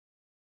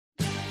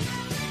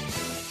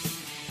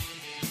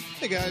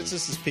Hey guys,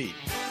 this is Pete.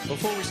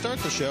 Before we start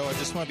the show, I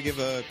just want to give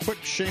a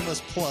quick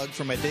shameless plug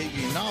for my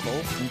debut novel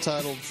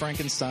entitled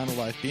Frankenstein: A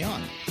Life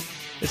Beyond.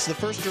 It's the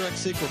first direct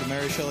sequel to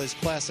Mary Shelley's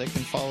classic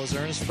and follows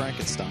Ernest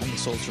Frankenstein, the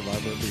sole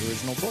survivor of the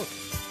original book.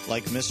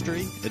 Like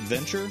mystery,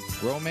 adventure,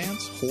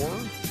 romance,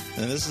 horror,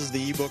 then this is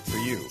the ebook for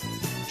you.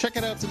 Check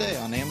it out today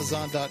on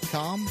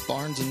Amazon.com,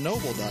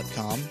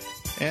 BarnesandNoble.com,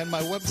 and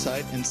my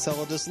website,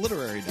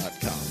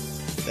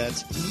 Enceladusliterary.com.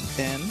 That's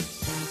ENCELADUS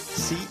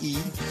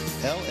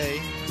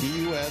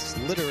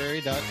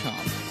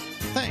literary.com.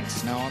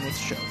 Thanks. Now on with the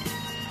show.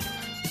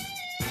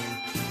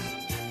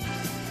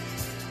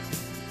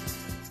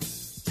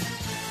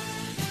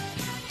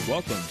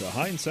 Welcome to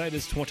Hindsight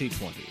is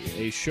 2020,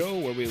 a show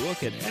where we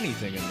look at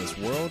anything in this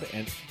world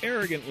and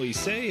arrogantly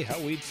say how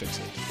we'd fix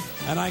it.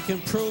 And I can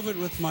prove it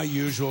with my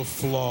usual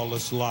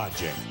flawless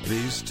logic.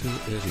 These two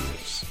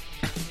idiots.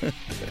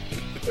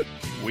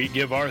 We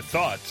give our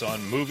thoughts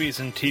on movies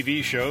and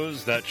TV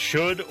shows that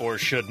should or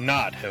should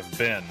not have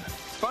been.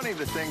 It's funny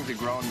the things a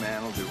grown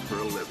man will do for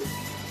a living,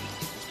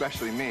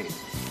 especially me.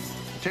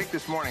 Take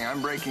this morning,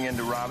 I'm breaking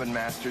into Robin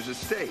Masters'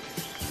 estate.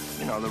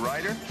 You know, the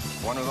writer,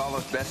 one with all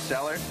those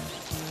bestsellers,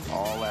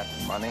 all that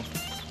money.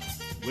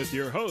 With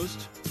your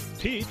host,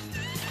 Pete.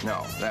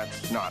 No,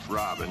 that's not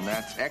Robin.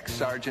 That's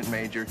ex-Sergeant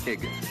Major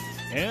Higgins.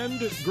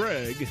 And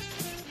Greg.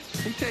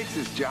 He takes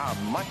his job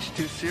much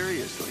too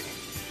seriously.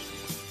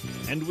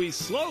 And we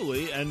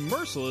slowly and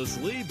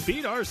mercilessly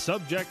beat our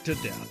subject to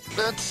death.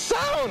 That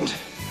sound!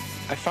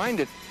 I find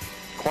it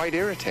quite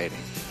irritating.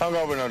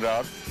 Hungover, no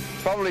doubt.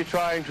 Probably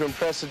trying to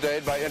impress the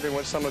date by entering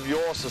what some of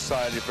your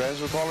society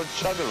friends would call a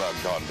chug-a-lug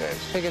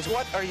contest. Higgins,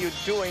 what are you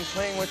doing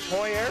playing with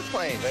toy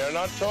airplanes? They are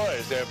not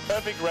toys. They're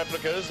perfect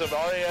replicas of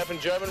RAF and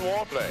German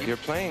warplanes. You're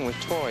playing with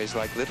toys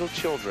like little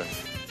children.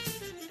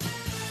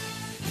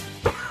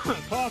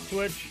 Cough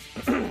switch.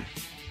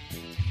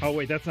 Oh,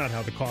 wait, that's not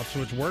how the cough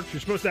switch works. You're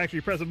supposed to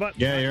actually press a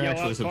button. Yeah, you're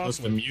actually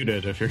supposed to mute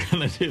it if you're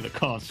going to do the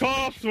cough switch.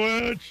 Cough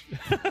switch!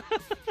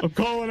 I'm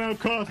calling out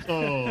cough.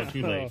 Oh,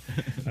 too late.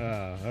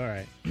 All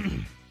right.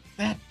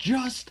 That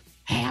just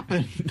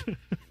happened.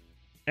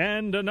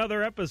 And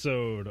another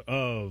episode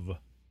of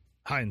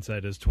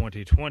Hindsight is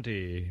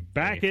 2020.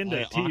 Back into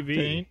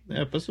TV.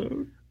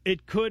 Episode?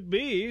 It could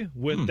be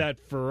with that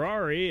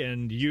Ferrari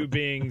and you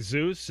being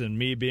Zeus and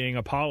me being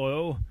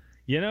Apollo.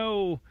 You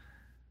know,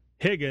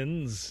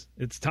 Higgins,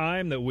 it's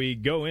time that we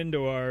go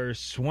into our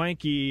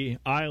swanky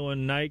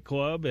island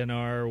nightclub in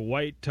our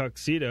white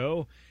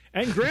tuxedo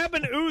and grab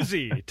an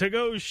Uzi to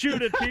go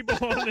shoot at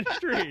people on the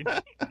street.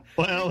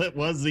 Well, it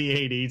was the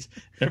 80s.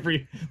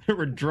 There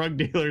were drug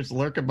dealers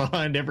lurking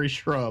behind every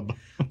shrub.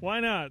 Why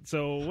not?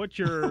 So what's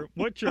your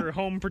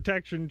home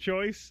protection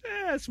choice?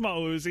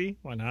 Small Uzi.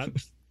 Why not?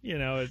 You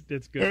know,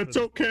 it's good. It's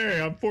okay.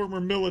 I'm former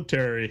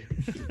military.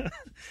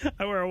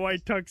 I wear a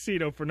white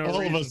tuxedo for no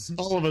reason.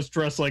 All of us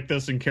dress like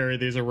this and carry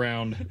these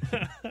around.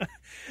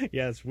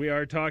 Yes, we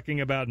are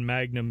talking about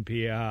Magnum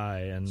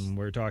PI, and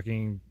we're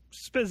talking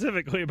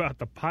specifically about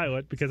the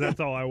pilot because that's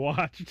all I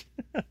watched.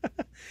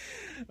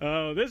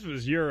 Oh, this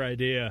was your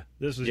idea.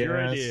 Your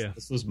idea.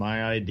 This was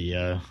my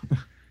idea.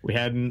 We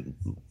hadn't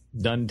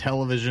done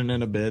television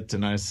in a bit,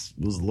 and I was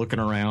looking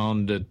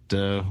around at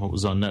what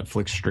was on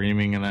Netflix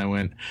streaming, and I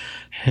went,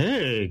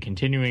 hey,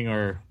 continuing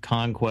our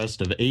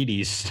conquest of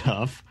 80s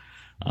stuff,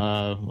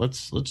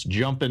 let's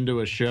jump into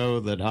a show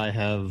that I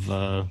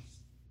have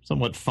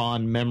somewhat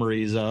fond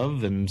memories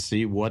of and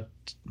see what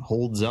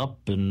holds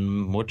up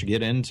and what you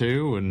get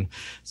into and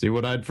see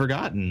what I'd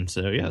forgotten.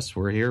 So, yes,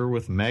 we're here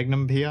with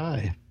Magnum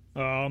P.I.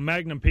 Oh,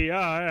 Magnum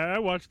P.I. I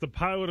watched the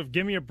pilot of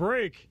Gimme a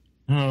Break.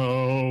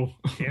 Oh.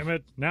 Damn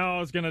it. Now I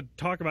was going to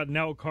talk about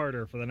Nell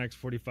Carter for the next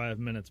 45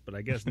 minutes, but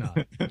I guess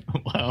not.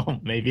 Well,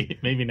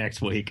 maybe next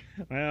week.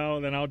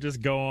 Well, then I'll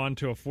just go on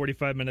to a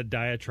 45-minute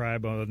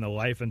diatribe on the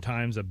life and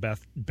times of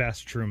Bess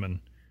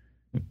Truman.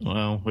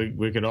 Well,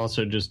 we could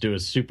also just do a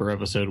super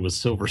episode with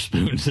silver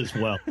spoons as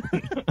well.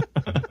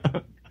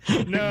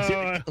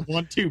 No.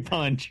 1-2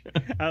 punch.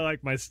 I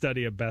like my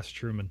study of Bess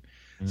Truman.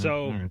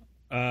 So,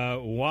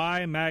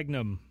 why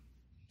Magnum?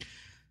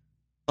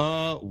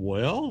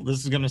 Well,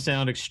 this is going to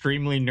sound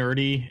extremely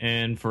nerdy,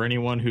 and for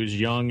anyone who's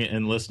young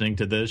and listening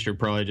to this, you're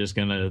probably just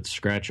going to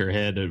scratch your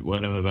head at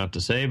what I'm about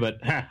to say, but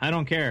I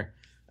don't care.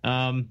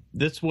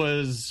 This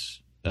was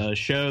a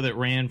show that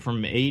ran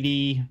from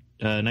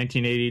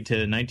 1980 to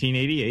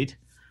 1988,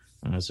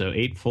 so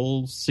 8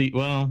 full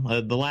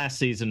the last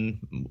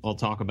season I'll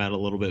talk about a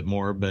little bit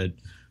more, but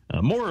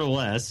more or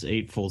less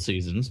 8 full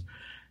seasons,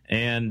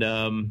 and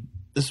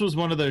this was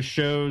one of those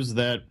shows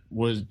that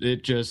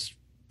just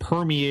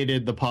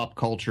permeated the pop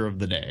culture of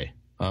the day.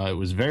 It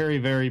was very,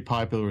 very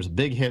popular. It was a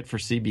big hit for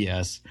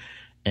CBS,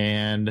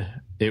 and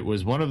it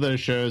was one of those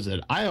shows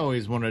that I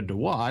always wanted to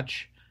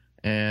watch.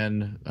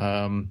 And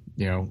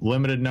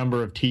limited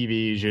number of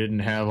TVs. You didn't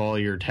have all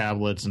your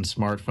tablets and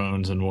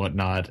smartphones and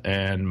whatnot.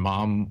 And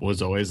Mom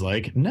was always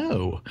like,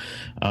 no.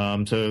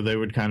 So they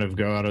would kind of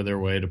go out of their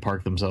way to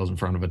park themselves in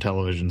front of a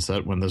television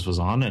set when this was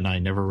on, and I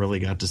never really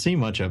got to see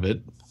much of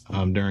it.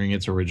 during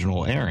its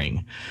original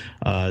airing.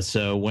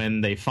 So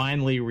when they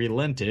finally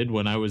relented,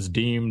 when I was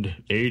deemed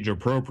age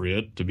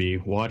appropriate to be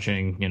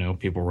watching,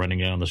 people running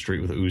down the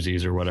street with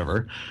Uzis or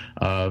whatever,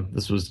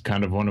 this was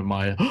kind of one of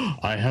my,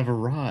 I have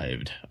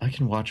arrived. I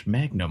can watch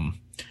Magnum.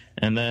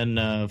 And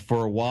then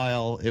for a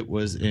while, it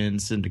was in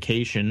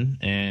syndication,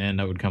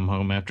 and I would come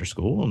home after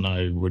school, and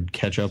I would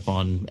catch up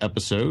on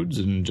episodes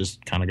and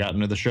just kind of got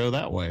into the show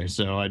that way.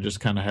 So I just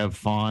kind of have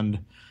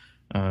fond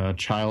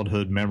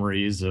childhood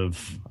memories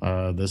of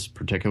this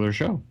particular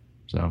show.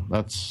 So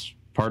that's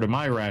part of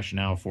my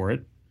rationale for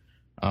it.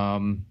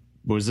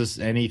 Was this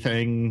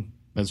anything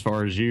as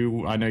far as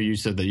you? I know you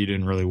said that you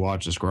didn't really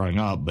watch this growing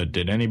up, but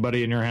did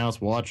anybody in your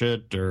house watch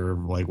it, or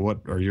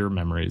what are your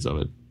memories of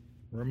it?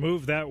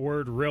 Remove that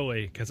word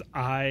really, because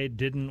I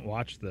didn't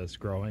watch this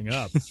growing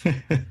up.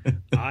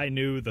 I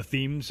knew the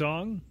theme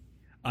song.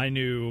 I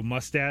knew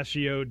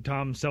mustachioed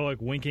Tom Selleck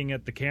winking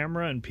at the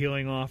camera and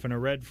peeling off in a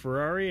red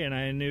Ferrari, and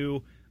I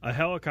knew a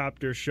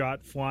helicopter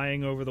shot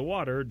flying over the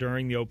water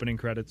during the opening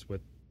credits with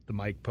the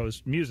Mike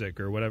Post music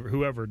or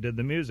whoever did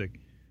the music.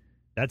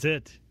 That's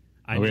it.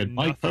 We had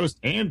Mike Post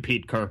and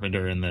Pete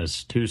Carpenter in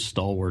this, two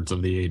stalwarts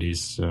of the 80s.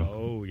 So.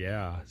 Oh,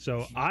 yeah.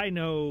 So I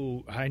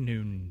knew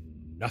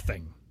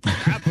nothing.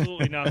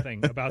 Absolutely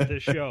nothing about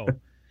this show.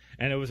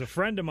 And it was a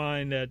friend of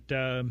mine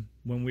that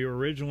when we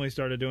originally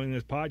started doing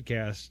this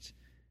podcast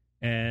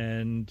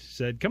and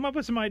said, come up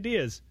with some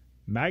ideas.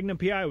 Magnum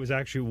P.I. was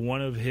actually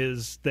one of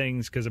his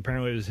things because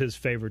apparently it was his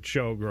favorite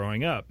show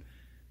growing up.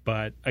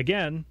 But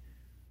again,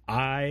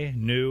 I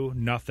knew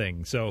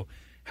nothing. So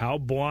how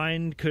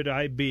blind could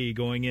I be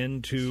going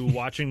into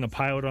watching the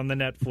pilot on the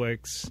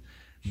Netflix?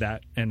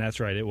 And that's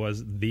right, it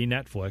was the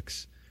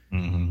Netflix.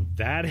 Mm-hmm.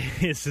 That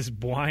is as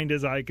blind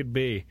as I could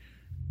be.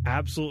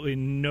 Absolutely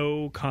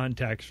no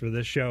context for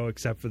this show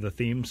except for the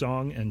theme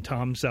song and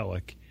Tom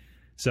Selleck.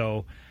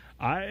 So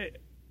I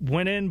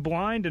went in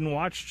blind and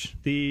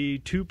watched the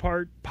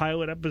 2-part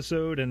pilot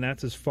episode, and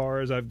that's as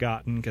far as I've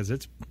gotten because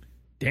it's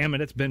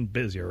been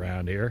busy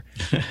around here.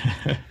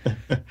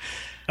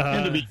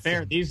 And to be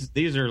fair,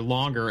 these are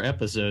longer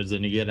episodes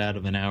than you get out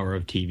of an hour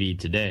of TV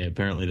today.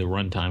 Apparently the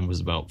runtime was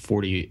about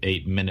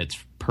 48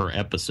 minutes per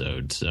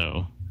episode,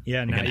 so...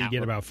 Yeah, now you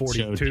get about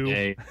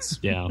 42.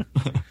 Yeah.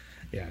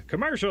 Yeah,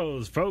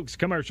 commercials, folks,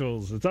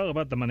 commercials. It's all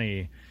about the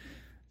money.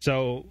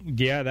 So,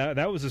 yeah,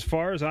 that was as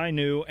far as I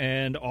knew.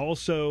 And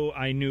also,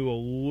 I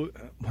knew,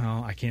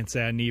 I can't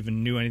say I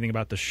even knew anything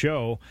about the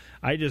show.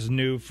 I just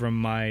knew from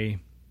my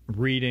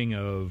reading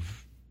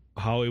of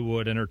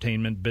Hollywood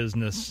entertainment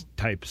business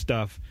type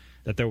stuff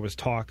that there was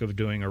talk of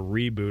doing a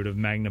reboot of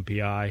Magnum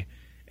P.I.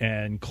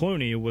 And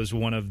Clooney was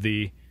one of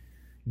the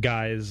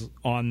guys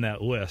on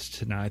that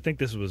list. Now, I think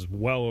this was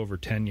well over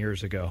 10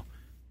 years ago,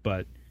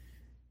 but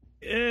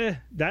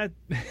that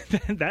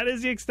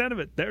is the extent of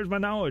it. There's my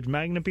knowledge,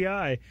 Magnum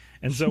P.I.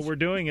 And so we're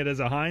doing it as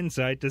a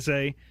hindsight to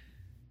say,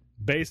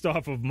 based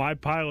off of my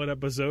pilot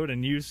episode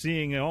and you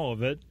seeing all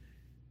of it,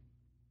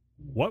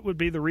 what would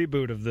be the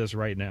reboot of this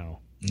right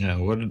now? Yeah,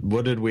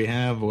 what did we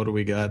have? What do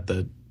we got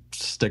that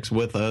sticks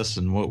with us,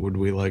 and what would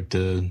we like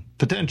to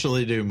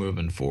potentially do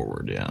moving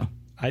forward? Yeah,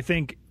 I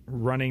think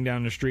running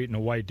down the street in a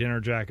white dinner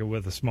jacket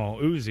with a small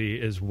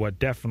Uzi is what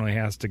definitely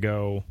has to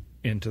go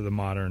into the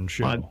modern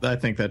show. I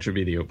think that should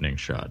be the opening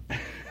shot.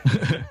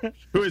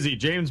 Who is he,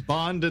 James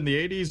Bond in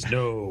the 80s?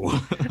 No.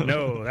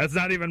 No, that's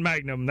not even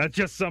Magnum. That's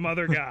just some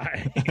other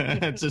guy.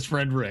 That's his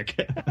friend Rick.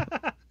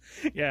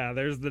 Yeah,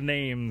 there's the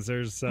names.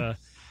 There's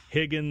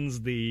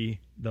Higgins, the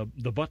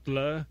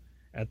butler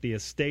at the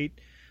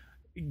estate.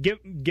 Give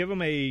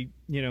them a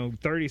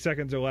 30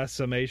 seconds or less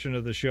summation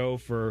of the show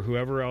for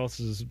whoever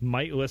else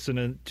might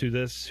listen to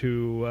this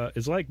who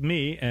is like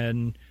me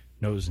and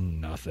knows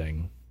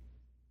nothing.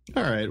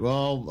 All right,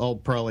 well, I'll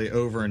probably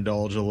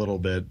overindulge a little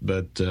bit,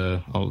 but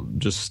I'll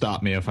just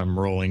stop me if I'm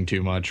rolling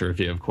too much or if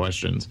you have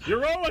questions.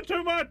 You're rolling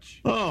too much.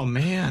 Oh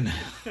man,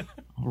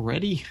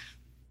 already.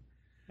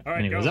 All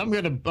right, anyways, go. I'm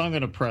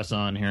gonna press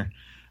on here.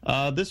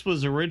 This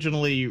was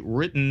originally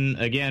written,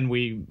 again,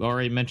 we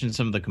already mentioned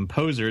some of the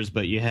composers,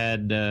 but you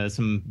had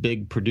some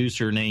big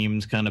producer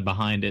names kind of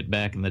behind it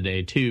back in the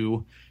day,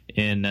 too,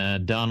 in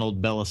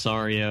Donald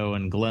Belisario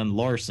and Glenn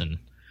Larson.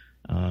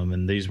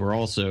 And these were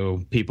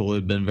also people who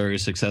had been very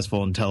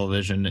successful in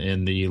television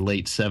in the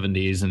late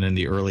 70s and in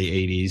the early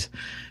 80s.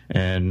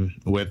 And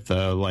with,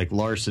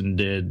 Larson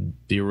did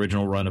the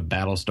original run of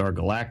Battlestar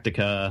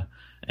Galactica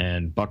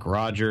and Buck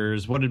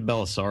Rogers. What did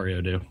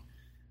Belisario do?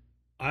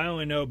 I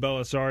only know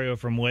Belisario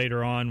from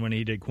later on when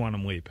he did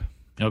Quantum Leap.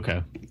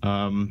 Okay.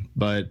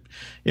 But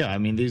yeah, I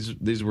mean,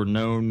 these were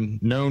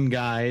known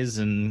guys,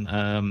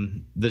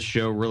 and this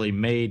show really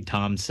made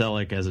Tom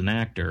Selleck as an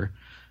actor.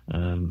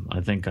 I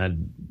think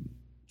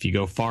if you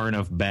go far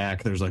enough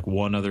back, there's like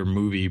one other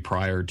movie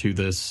prior to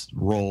this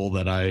role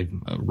that I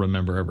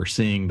remember ever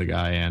seeing the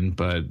guy in,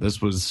 but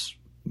this was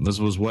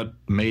what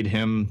made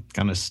him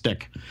kind of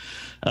stick.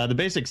 The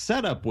basic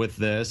setup with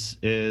this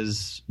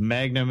is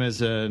Magnum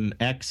is an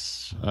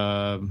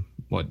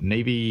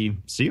Navy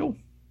SEAL?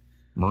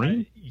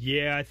 Marine?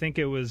 Yeah, I think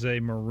it was a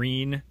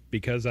Marine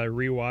because I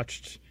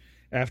rewatched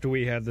after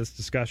we had this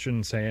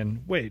discussion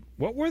saying, wait,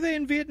 what were they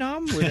in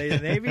Vietnam? Were they a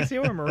Navy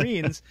SEAL or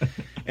Marines?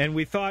 And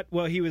we thought,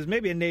 well, he was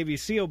maybe a Navy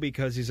SEAL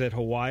because he's at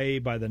Hawaii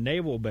by the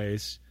naval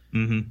base.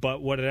 Mm-hmm.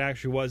 But what it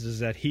actually was is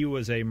that he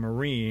was a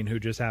Marine who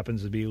just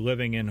happens to be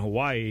living in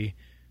Hawaii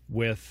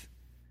with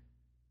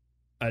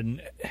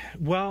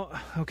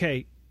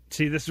okay.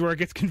 See, this is where it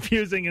gets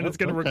confusing, and it's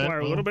going to require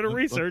a little bit of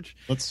research.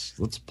 Let's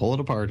pull it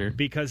apart here.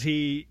 Because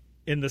he,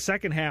 in the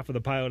second half of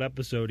the pilot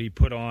episode, he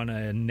put on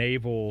a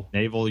naval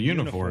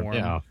uniform.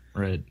 Yeah,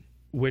 right.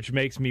 Which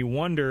makes me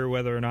wonder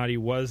whether or not he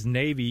was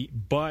Navy,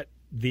 but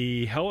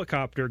the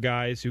helicopter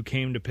guys who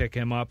came to pick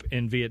him up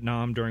in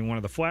Vietnam during one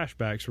of the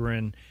flashbacks were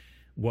in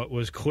what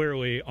was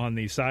clearly on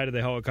the side of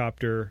the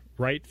helicopter,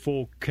 right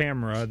full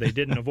camera. They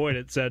didn't avoid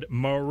it, said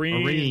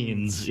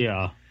Marines.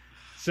 Yeah.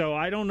 So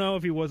I don't know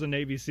if he was a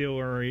Navy SEAL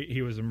or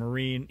he was a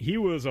Marine. He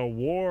was a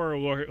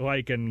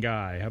war-liking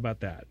guy. How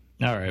about that?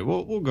 All right,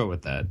 we'll go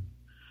with that.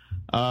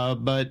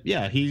 But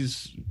yeah,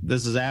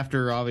 this is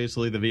after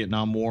obviously the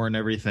Vietnam War and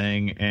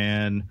everything,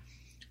 and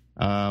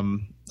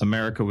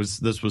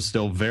this was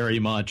still very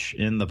much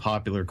in the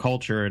popular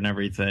culture and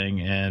everything,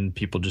 and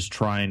people just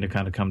trying to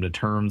kind of come to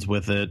terms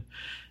with it.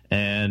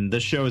 And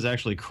this show is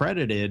actually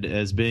credited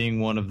as being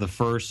one of the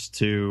first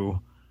to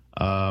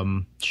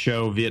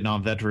show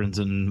Vietnam veterans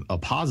in a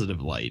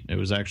positive light. It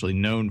was actually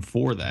known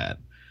for that.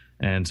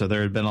 And so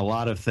there had been a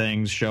lot of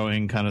things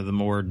showing kind of the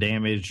more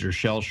damaged or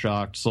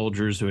shell-shocked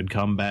soldiers who had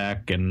come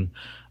back and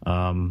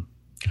kind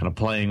of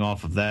playing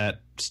off of that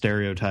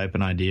stereotype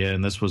and idea.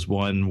 And this was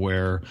one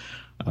where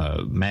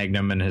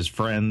Magnum and his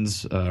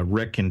friends,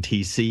 Rick and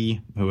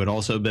TC, who had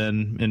also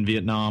been in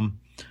Vietnam,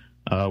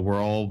 were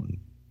all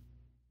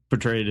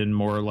portrayed in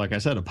more, like I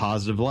said, a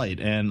positive light.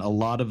 And a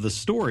lot of the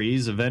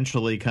stories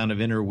eventually kind of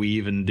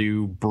interweave and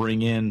do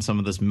bring in some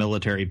of this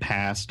military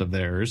past of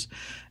theirs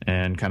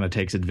and kind of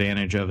takes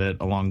advantage of it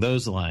along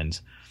those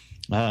lines.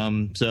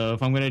 So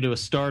if I'm going to do a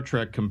Star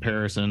Trek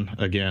comparison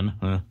again,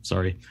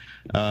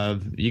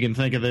 you can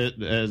think of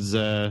it as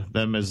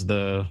them as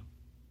the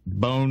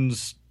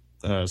Bones,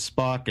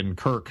 Spock, and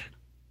Kirk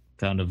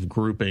kind of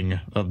grouping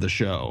of the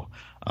show.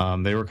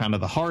 They were kind of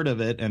the heart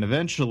of it, and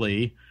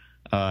eventually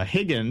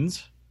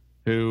Higgins,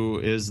 who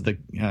is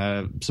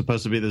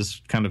supposed to be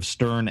this kind of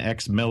stern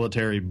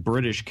ex-military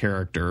British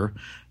character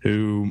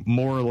who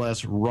more or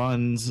less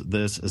runs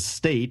this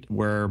estate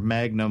where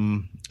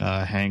Magnum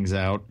hangs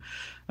out,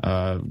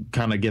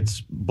 kind of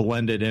gets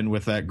blended in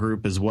with that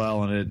group as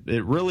well. And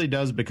it really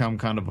does become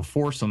kind of a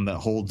foursome that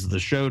holds the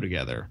show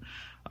together.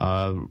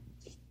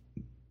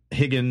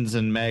 Higgins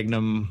and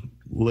Magnum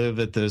live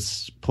at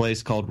this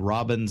place called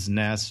Robin's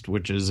Nest,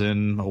 which is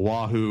in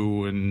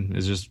Oahu and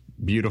is just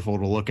beautiful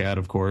to look at,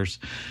 of course.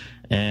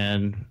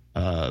 And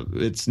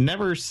it's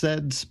never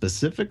said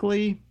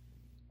specifically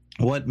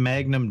what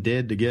Magnum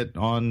did to get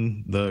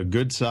on the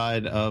good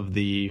side of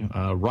the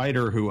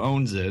writer who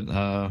owns it.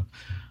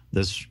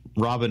 This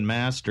Robin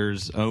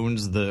Masters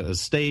owns the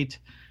estate,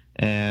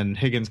 and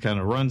Higgins kind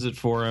of runs it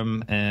for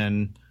him.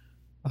 And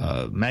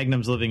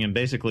Magnum's living in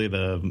basically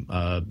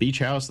the beach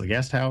house, the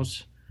guest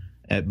house.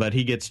 But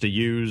he gets to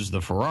use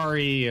the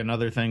Ferrari and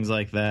other things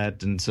like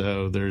that. And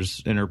so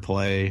there's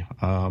interplay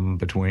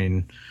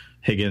between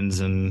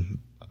Higgins and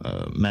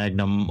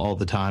Magnum all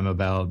the time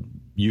about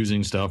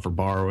using stuff or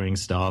borrowing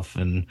stuff.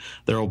 And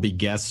there will be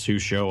guests who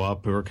show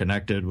up who are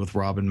connected with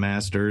Robin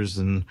Masters.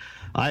 And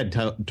I had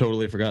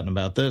totally forgotten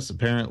about this.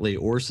 Apparently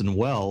Orson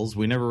Welles,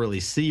 we never really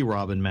see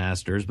Robin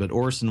Masters, but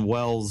Orson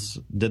Welles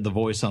did the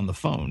voice on the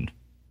phone.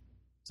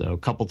 So a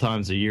couple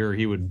times a year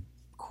he would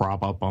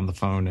crop up on the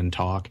phone and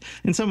talk.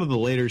 In some of the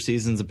later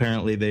seasons,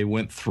 apparently they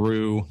went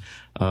through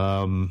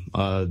a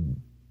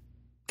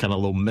kind of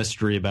little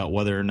mystery about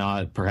whether or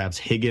not perhaps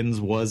Higgins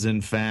was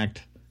in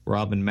fact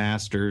Robin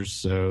Masters.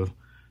 So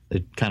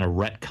they kind of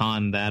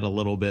retconned that a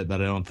little bit,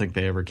 but I don't think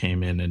they ever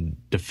came in and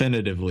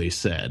definitively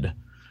said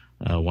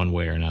one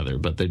way or another.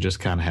 But they just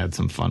kind of had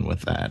some fun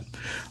with that.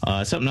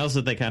 Something else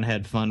that they kind of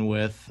had fun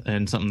with,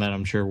 and something that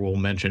I'm sure we'll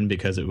mention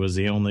because it was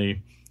the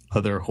only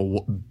other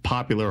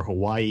popular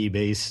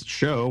Hawaii-based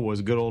show,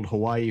 was good old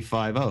Hawaii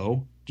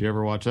Five-0. Did you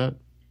ever watch that?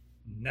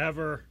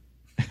 Never.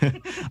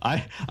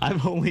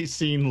 I've only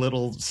seen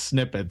little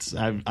snippets.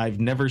 I've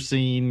never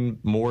seen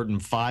more than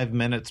 5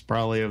 minutes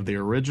probably of the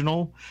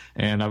original,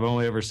 and I've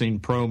only ever seen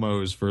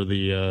promos for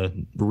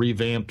the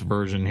revamped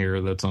version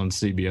here that's on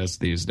CBS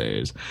these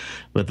days.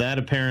 But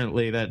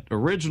that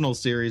original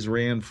series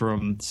ran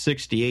from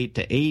 68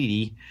 to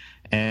 80,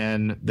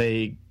 and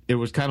it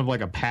was kind of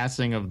like a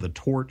passing of the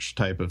torch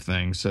type of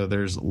thing. So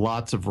there's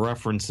lots of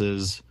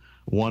references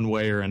one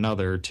way or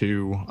another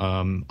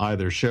to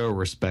either show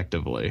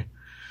respectively.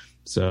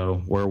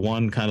 So where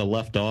one kind of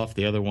left off,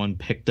 the other one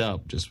picked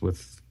up, just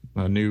with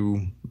a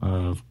new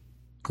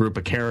group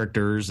of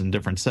characters and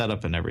different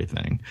setup and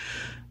everything.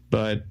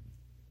 But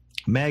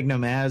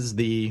Magnum, as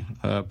the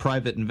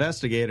private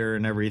investigator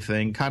and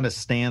everything, kind of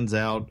stands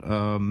out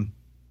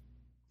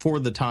for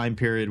the time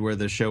period where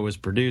the show was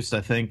produced. I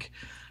think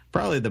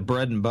probably the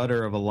bread and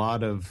butter of a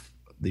lot of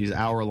these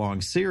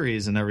hour-long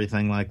series and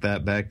everything like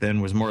that back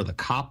then was more the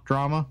cop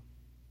drama.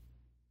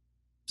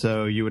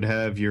 So you would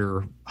have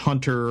your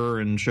Hunter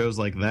and shows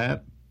like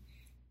that.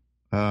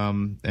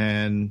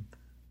 And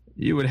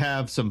you would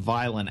have some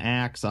violent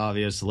acts,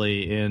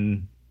 obviously,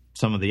 in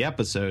some of the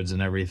episodes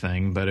and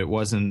everything, but it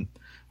wasn't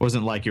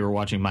like you were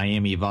watching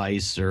Miami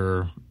Vice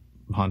or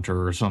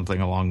Hunter or something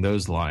along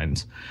those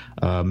lines.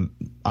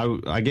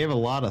 I gave a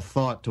lot of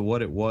thought to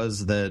what it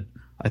was that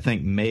I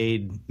think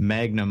made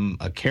Magnum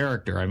a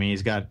character. I mean,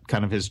 he's got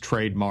kind of his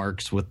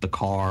trademarks with the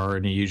car,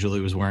 and he usually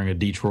was wearing a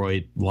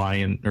Detroit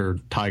Lion or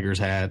Tigers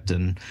hat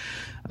and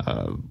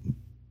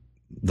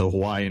the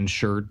Hawaiian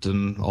shirt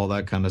and all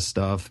that kind of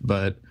stuff.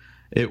 But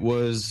it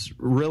was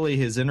really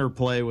his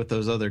interplay with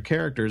those other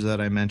characters that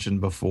I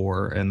mentioned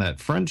before and that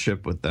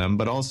friendship with them.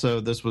 But also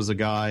this was a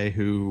guy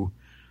who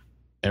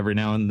every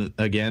now and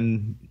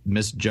again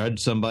misjudged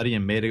somebody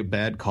and made a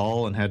bad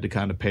call and had to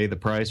kind of pay the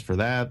price for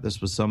that. This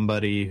was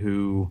somebody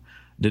who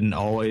didn't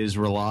always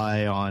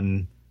rely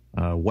on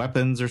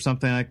weapons or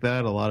something like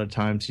that. A lot of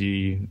times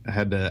he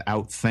had to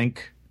outthink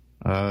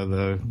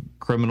the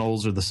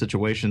criminals or the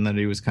situation that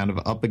he was kind of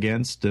up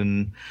against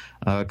and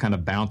kind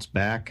of bounce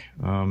back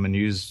and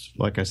use,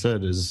 like I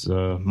said, his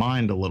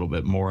mind a little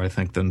bit more, I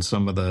think, than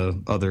some of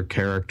the other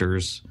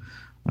characters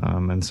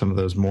and some of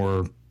those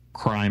more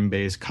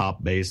crime-based,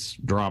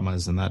 cop-based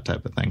dramas and that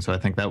type of thing. So I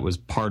think that was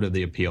part of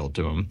the appeal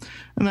to him.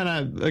 And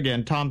then,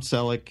 again, Tom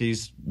Selleck,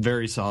 he's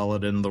very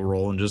solid in the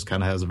role and just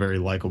kind of has a very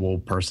likable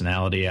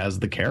personality as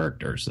the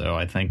character. So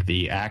I think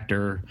the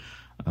actor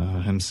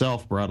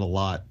himself brought a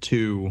lot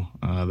to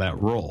that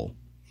role.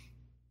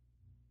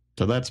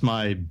 So that's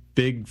my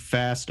big,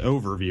 fast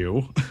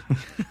overview.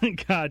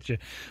 Gotcha.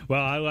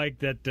 Well, I like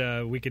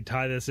that we could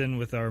tie this in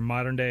with our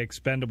modern-day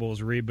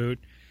Expendables reboot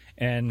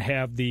and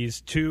have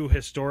these two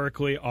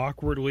historically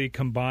awkwardly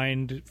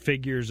combined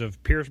figures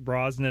of Pierce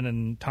Brosnan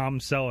and Tom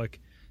Selleck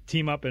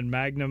team up in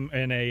Magnum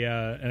in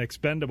an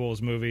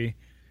Expendables movie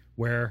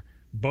where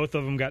both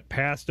of them got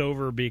passed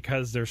over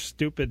because their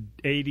stupid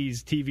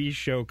 80s TV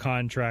show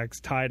contracts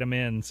tied them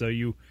in. So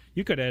you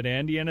could have had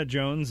Indiana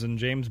Jones and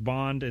James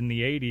Bond in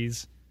the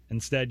 80s.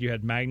 Instead, you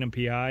had Magnum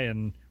P.I.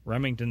 and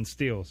Remington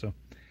Steele. So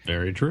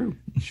very true.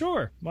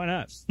 Sure, why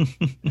not?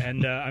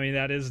 And I mean,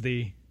 that is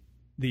the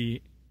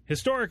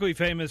historically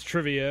famous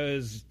trivia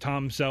is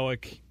Tom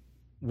Selleck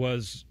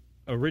was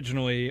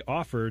originally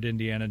offered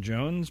Indiana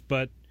Jones,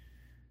 but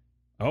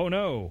oh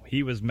no,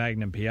 he was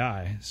Magnum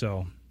P.I.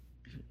 So.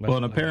 Well,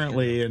 and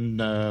apparently in,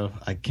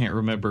 I can't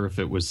remember if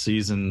it was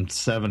season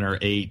 7 or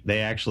 8, they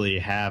actually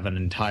have an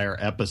entire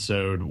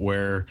episode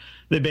where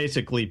they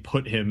basically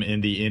put him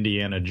in the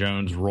Indiana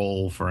Jones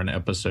role for an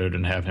episode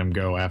and have him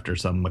go after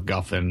some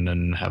MacGuffin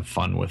and have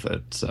fun with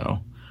it. So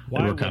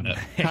they were kind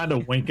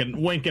of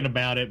winking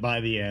about it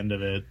by the end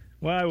of it.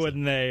 Why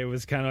wouldn't they? It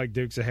was kind of like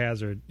Dukes of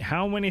Hazzard.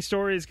 How many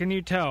stories can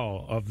you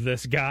tell of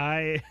this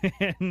guy?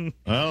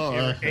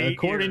 Well,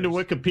 according to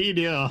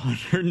Wikipedia,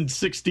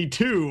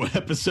 162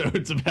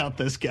 episodes about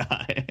this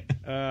guy.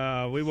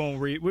 We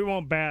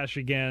won't bash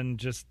again.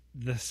 Just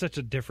such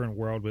a different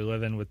world we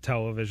live in with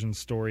television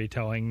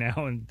storytelling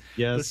now, and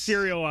the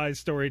serialized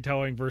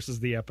storytelling versus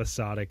the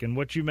episodic. And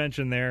what you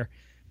mentioned there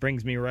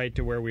brings me right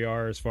to where we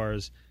are as far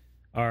as,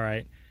 all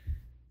right,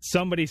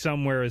 somebody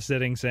somewhere is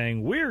sitting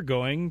saying, we're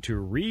going to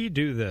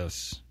redo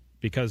this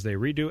because they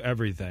redo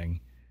everything.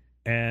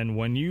 And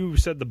when you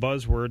said the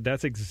buzzword,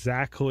 that's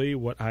exactly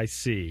what I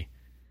see.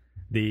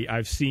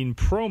 I've seen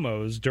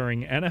promos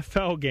during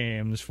NFL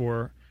games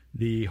for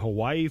the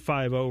Hawaii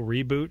Five-0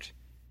 reboot.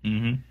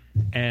 Mm-hmm.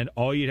 And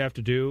all you'd have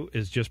to do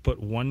is just put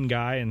one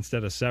guy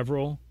instead of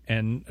several,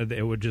 and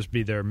it would just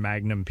be their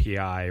Magnum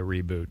P.I.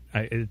 reboot.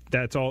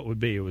 That's all it would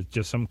be. It was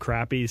just some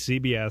crappy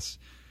CBS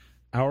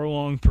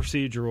hour-long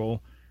procedural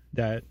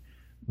that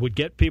would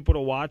get people to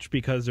watch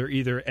because they're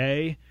either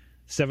A,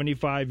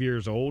 75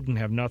 years old and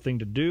have nothing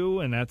to do,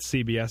 and that's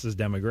CBS's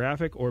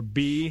demographic, or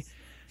B,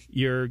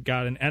 you're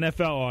got an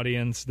NFL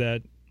audience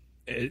that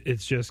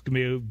it's just going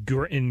to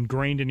be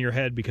ingrained in your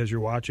head because you're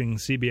watching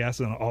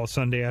CBS on all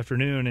Sunday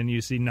afternoon and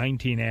you see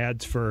 19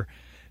 ads for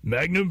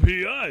Magnum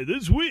P.I.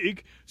 this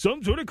week,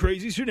 some sort of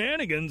crazy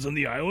shenanigans on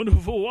the island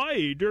of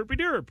Hawaii, derpy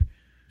derp.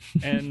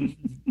 And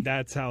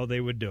that's how they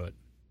would do it.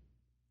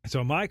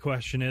 So my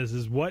question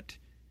is what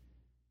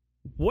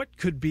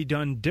could be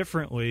done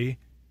differently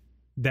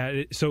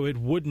so it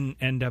wouldn't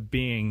end up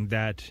being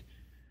that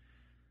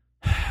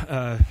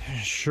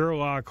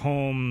Sherlock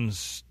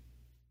Holmes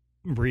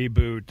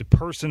reboot, the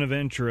Person of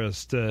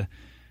Interest. I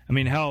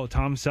mean, hell,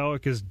 Tom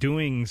Selleck is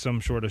doing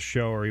some sort of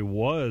show, or he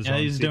was. Yeah,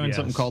 he's CBS. doing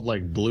something called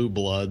like Blue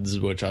Bloods,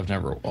 which I've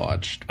never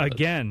watched. But.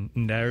 Again,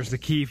 there's the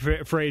key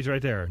phrase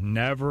right there: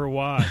 never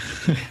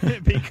watched,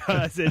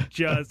 because it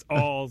just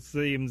all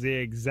seems the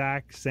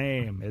exact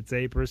same. It's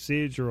a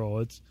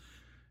procedural. It's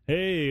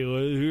hey,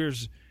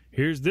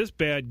 here's this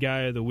bad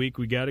guy of the week.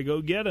 We got to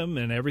go get him,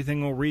 and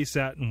everything will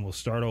reset, and we'll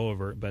start all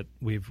over. But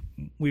we've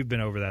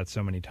been over that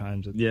so many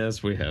times.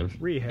 Yes, we have.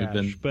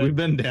 Rehash. We've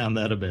been down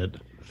that a bit.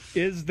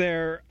 Is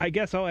there? I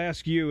guess I'll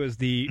ask you as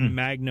the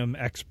Magnum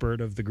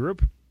expert of the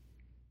group.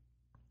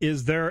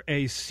 is there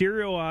a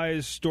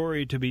serialized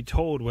story to be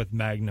told with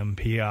Magnum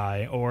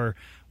PI, or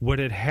would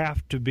it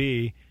have to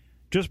be,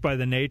 just by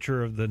the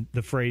nature of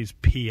the phrase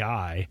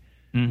PI,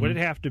 would it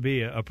have to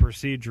be a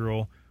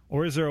procedural,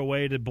 or is there a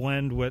way to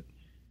blend with,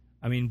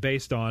 I mean,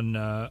 based on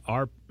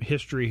our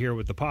history here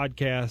with the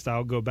podcast,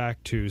 I'll go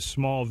back to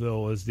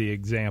Smallville as the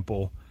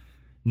example,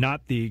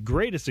 not the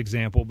greatest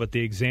example, but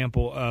the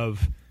example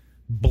of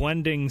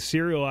blending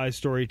serialized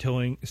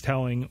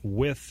storytelling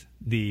with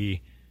the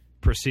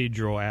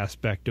procedural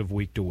aspect of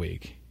week to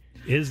week.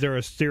 Is there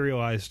a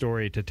serialized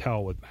story to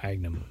tell with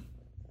Magnum?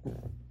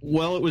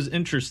 Well, it was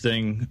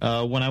interesting.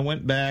 When I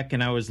went back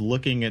and I was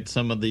looking at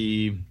some of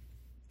the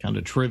kind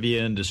of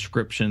trivia and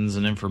descriptions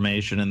and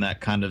information and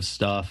that kind of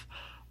stuff,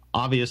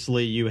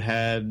 obviously you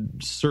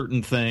had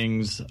certain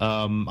things.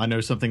 I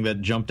know something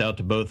that jumped out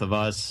to both of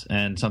us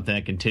and something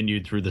that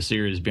continued through the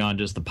series beyond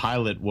just the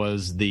pilot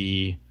was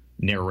the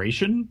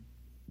narration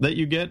that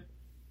you get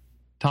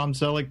Tom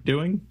Selleck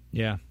doing.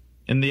 Yeah.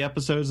 In the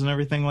episodes and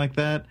everything like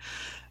that.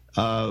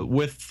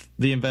 With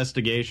the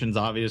investigations,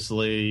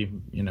 obviously,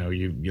 you know,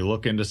 you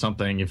look into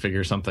something, you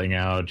figure something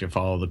out, you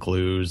follow the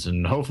clues,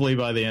 and hopefully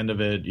by the end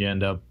of it, you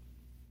end up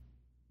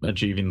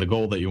achieving the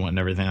goal that you want and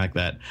everything like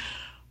that.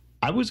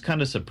 I was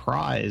kind of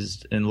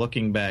surprised in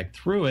looking back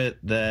through it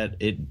that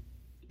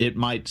it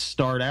might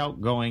start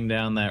out going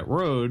down that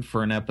road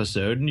for an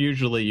episode, and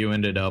usually you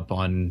ended up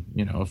on,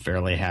 you know, a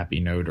fairly happy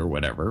note or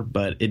whatever,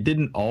 but it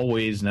didn't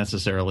always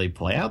necessarily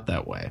play out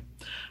that way.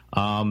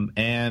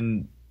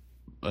 And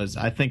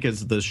I think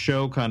as the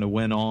show kind of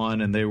went on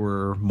and they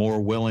were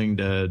more willing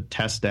to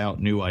test out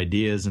new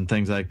ideas and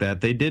things like that,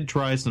 they did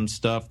try some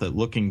stuff that,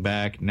 looking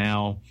back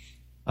now,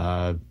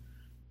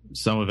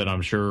 some of it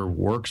I'm sure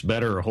works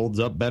better or holds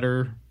up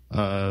better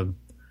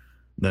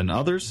than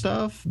other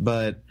stuff,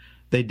 but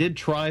they did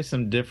try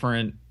some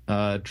different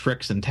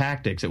tricks and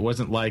tactics. It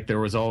wasn't like there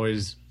was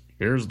always,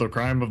 here's the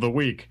crime of the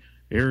week,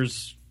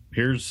 here's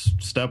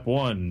step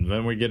one,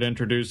 then we get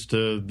introduced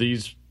to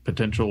these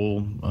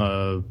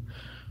potential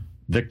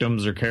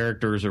victims or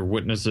characters or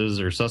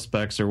witnesses or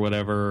suspects or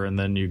whatever, and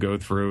then you go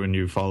through and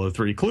you follow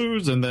 3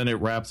 clues, and then it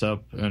wraps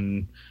up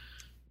in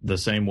the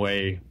same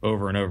way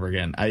over and over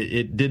again.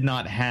 It did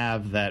not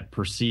have that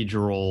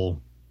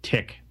procedural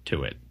tick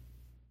to it.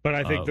 But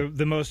I think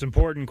the most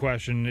important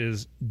question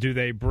is, do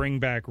they bring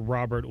back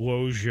Robert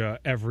Loggia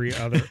every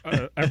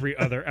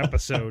other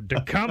episode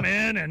to come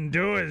in and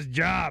do his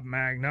job,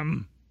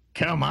 Magnum?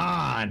 Come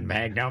on,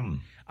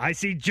 Magnum. I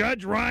see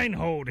Judge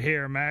Reinhold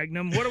here,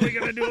 Magnum. What are we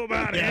going to do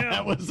about him?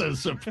 That was a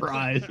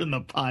surprise in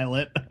the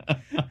pilot.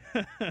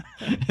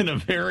 In a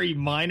very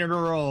minor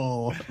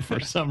role for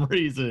some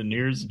reason.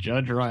 Here's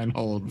Judge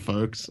Reinhold,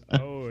 folks.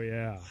 Oh,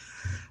 yeah.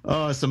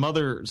 Some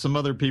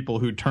other people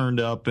who turned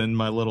up in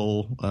my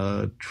little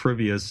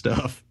trivia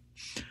stuff.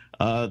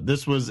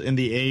 This was in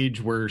the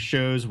age where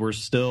shows were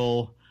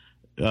still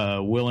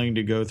willing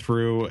to go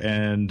through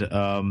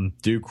and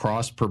do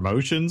cross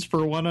promotions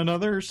for one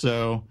another.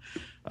 So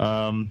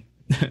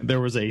there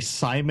was a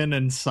Simon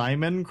and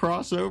Simon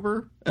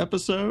crossover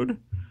episode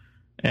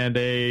and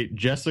a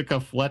Jessica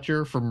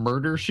Fletcher from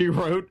Murder, She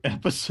Wrote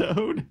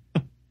episode.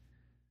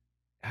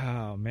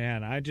 Oh,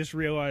 man. I just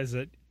realized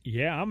that,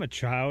 yeah, I'm a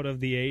child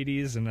of the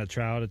 80s and a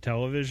child of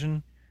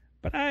television,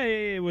 but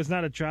I was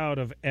not a child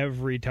of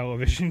every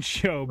television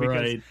show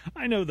because right.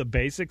 I know the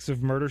basics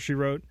of Murder, She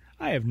Wrote.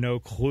 I have no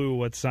clue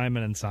what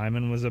Simon and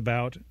Simon was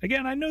about.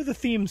 Again, I know the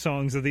theme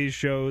songs of these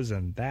shows,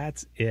 and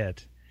that's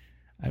it.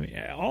 I mean,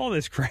 all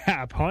this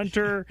crap,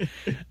 Hunter,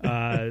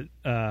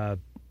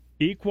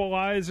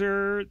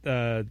 Equalizer,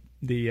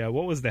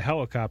 what was the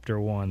helicopter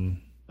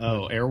one?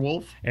 Oh,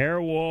 Airwolf?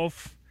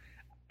 Airwolf.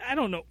 I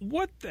don't know.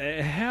 What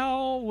the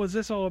hell was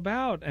this all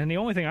about? And the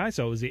only thing I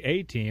saw was the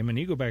A-Team, and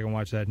you go back and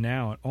watch that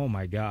now, and oh,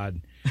 my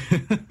God.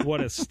 What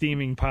a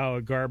steaming pile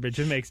of garbage.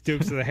 It makes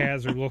Dukes of the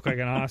Hazzard look like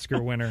an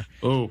Oscar winner.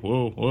 Oh,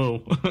 whoa,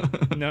 whoa.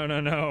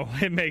 No.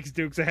 It makes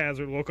Dukes of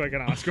Hazzard look like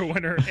an Oscar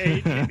winner.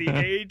 The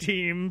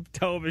A-Team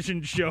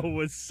television show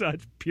was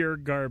such pure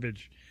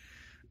garbage.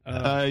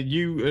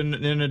 You,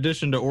 in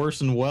addition to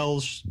Orson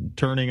Welles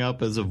turning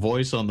up as a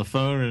voice on the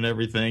phone and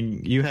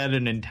everything, you had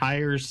an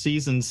entire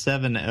season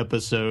 7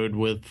 episode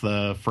with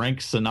Frank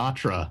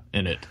Sinatra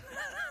in it.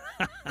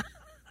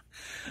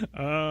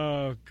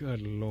 Oh,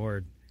 good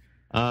Lord.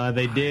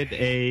 They did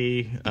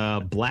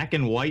a black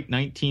and white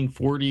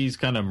 1940s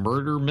kind of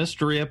murder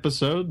mystery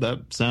episode.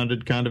 That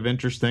sounded kind of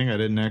interesting. I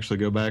didn't actually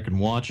go back and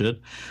watch it.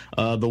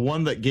 The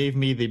one that gave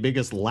me the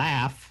biggest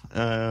laugh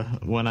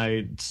when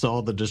I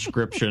saw the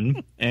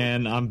description,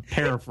 and I'm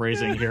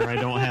paraphrasing here, I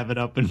don't have it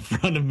up in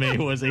front of me,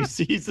 was a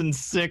season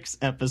 6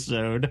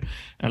 episode,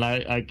 and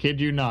I kid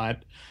you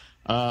not,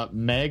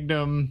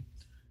 Magnum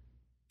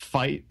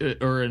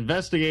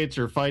investigates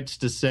or fights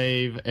to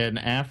save an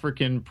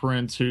African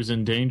prince who's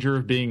in danger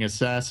of being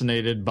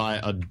assassinated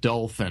by a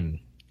dolphin.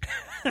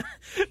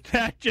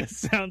 That just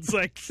sounds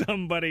like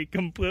somebody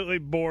completely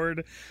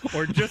bored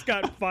or just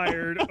got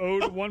fired,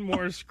 owed one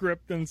more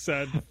script and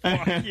said,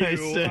 fuck you,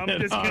 I'm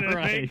just going to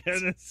make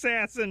an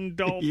assassin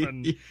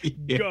dolphin.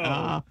 Yeah.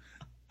 Go.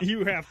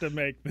 You have to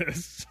make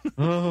this.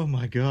 Oh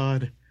my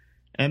God.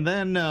 And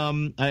then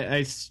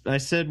I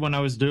said when I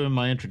was doing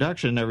my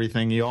introduction and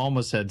everything, you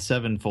almost had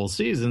 7 full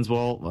seasons.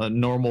 Well, a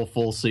normal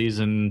full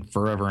season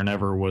forever and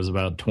ever was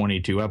about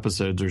 22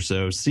 episodes or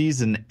so.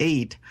 Season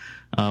 8,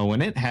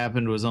 when it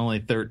happened, was only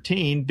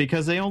 13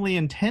 because they only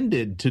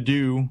intended to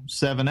do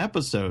 7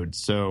 episodes.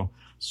 So,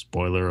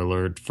 spoiler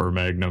alert for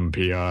Magnum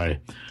P.I.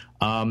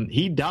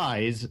 He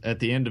dies at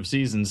the end of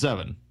season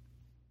 7.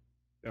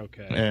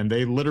 Okay. And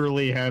they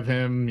literally have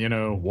him,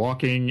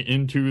 walking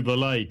into the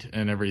light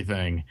and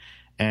everything.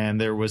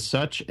 And there was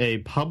such a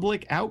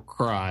public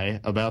outcry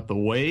about the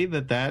way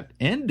that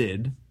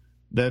ended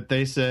that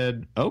they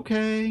said,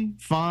 okay,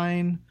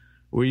 fine.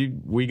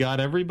 We got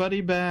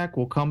everybody back.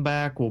 We'll come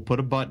back. We'll put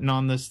a button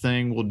on this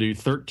thing. We'll do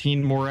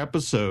 13 more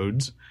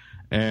episodes.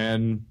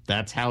 And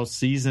that's how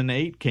season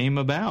 8 came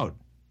about,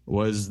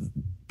 was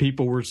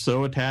people were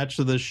so attached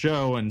to the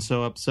show and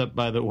so upset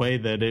by the way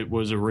that it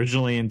was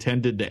originally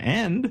intended to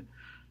end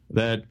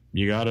that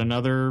you got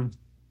another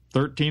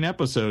 13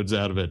 episodes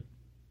out of it.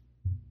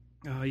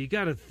 Oh, you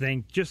got to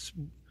think, just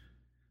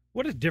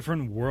what a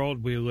different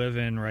world we live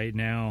in right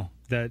now,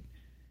 that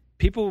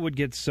people would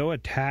get so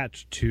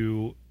attached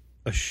to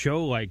a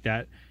show like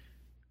that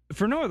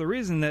for no other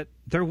reason that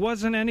there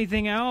wasn't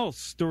anything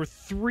else. There were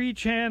 3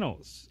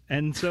 channels.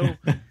 And so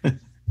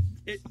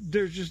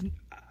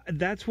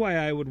that's why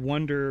I would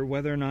wonder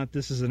whether or not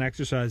this is an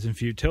exercise in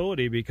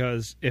futility,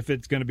 because if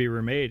it's going to be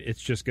remade,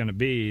 it's just going to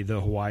be the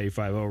Hawaii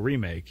Five-0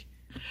 remake.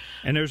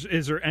 And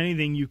is there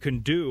anything you can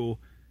do?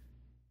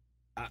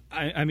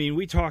 I mean,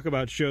 we talk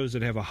about shows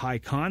that have a high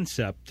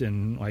concept,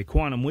 and like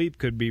Quantum Leap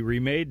could be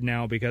remade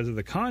now because of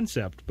the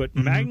concept, but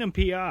Magnum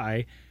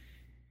P.I.,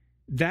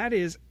 that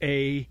is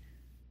a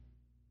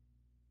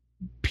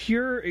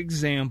pure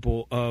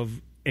example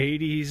of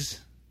 80s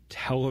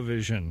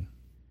television.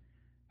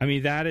 I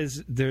mean, that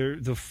is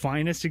the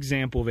finest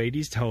example of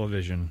 80s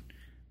television.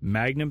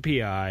 Magnum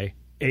P.I.,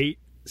 8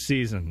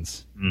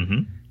 seasons.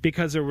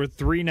 Because there were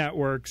 3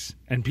 networks,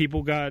 and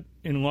people got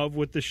in love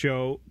with the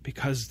show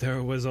because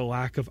there was a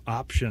lack of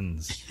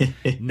options.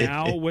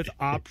 Now, with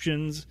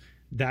options,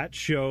 that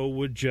show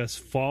would just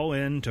fall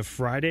into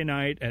Friday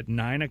night at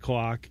 9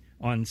 o'clock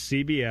on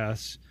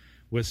CBS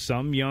with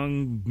some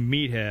young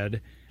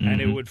meathead,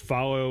 and it would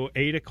follow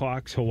 8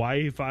 o'clock's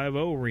Hawaii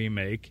Five-0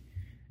 remake,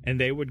 and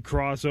they would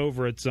cross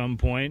over at some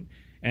point,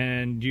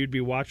 and you'd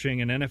be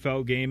watching an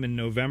NFL game in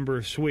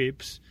November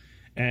sweeps,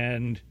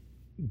 and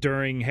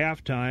during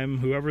halftime,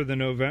 whoever the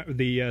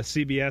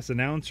CBS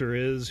announcer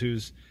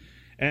is,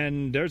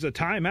 and there's a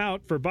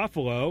timeout for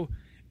Buffalo,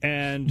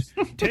 and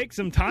take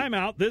some time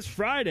out this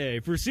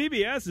Friday for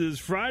CBS's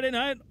Friday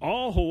night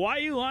all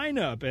Hawaii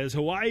lineup as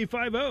Hawaii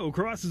Five-0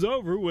 crosses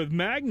over with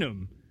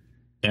Magnum.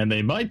 And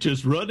they might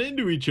just run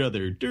into each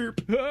other.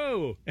 Derp.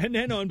 Oh, and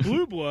then on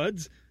Blue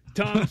Bloods,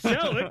 Tom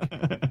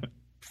Selleck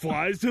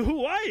flies to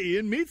Hawaii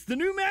and meets the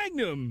new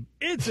Magnum.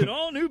 It's an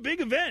all-new big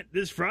event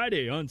this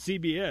Friday on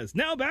CBS.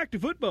 Now back to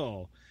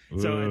football.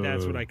 So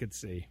that's what I could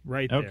see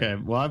right there. Okay,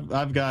 well,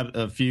 I've got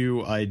a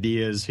few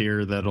ideas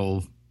here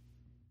that'll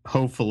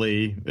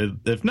hopefully,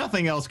 if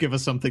nothing else, give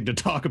us something to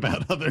talk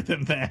about other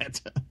than that.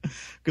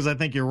 Because I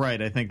think you're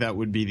right. I think that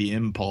would be the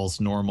impulse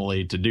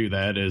normally to do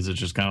that, is it's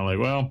just kind of like,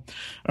 well,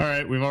 all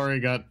right, we've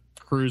already got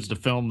crews to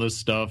film this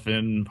stuff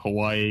in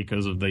Hawaii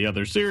because of the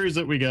other series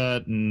that we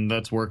got, and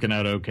that's working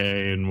out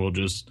okay, and we'll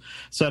just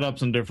set up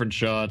some different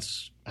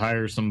shots,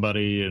 hire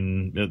somebody,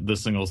 and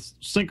this thing will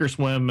sink or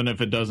swim, and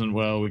if it doesn't,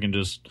 well, we can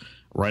just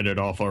write it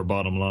off our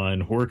bottom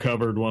line. We're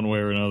covered one way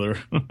or another.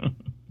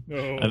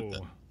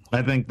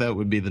 I think that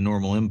would be the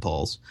normal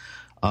impulse.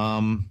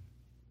 I'm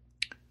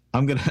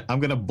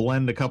gonna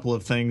blend a couple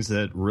of things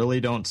that really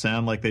don't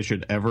sound like they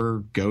should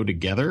ever go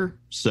together,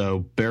 so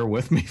bear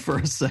with me for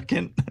a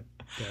second.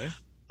 Okay.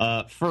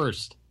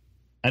 First,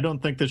 I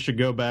don't think this should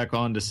go back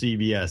on to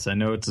CBS. I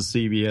know it's a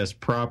CBS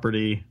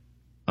property,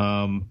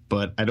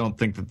 but I don't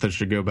think that this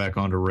should go back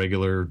onto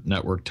regular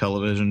network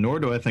television, nor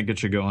do I think it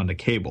should go onto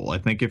cable. I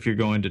think if you're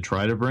going to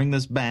try to bring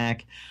this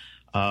back,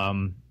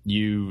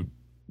 you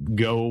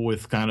go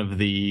with kind of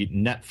the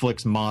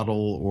Netflix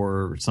model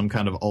or some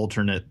kind of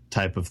alternate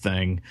type of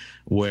thing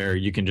where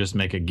you can just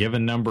make a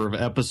given number of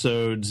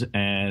episodes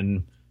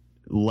and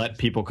let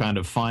people kind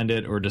of find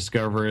it or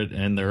discover it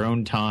in their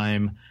own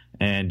time,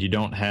 and you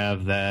don't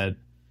have the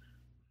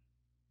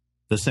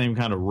same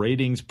kind of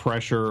ratings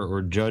pressure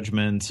or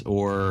judgment,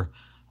 or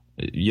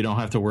you don't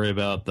have to worry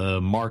about the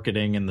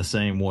marketing in the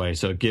same way.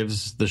 So it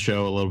gives the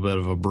show a little bit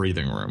of a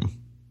breathing room.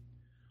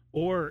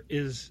 Or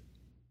is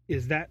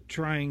that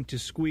trying to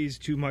squeeze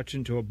too much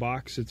into a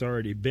box it's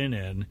already been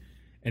in,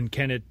 and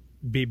can it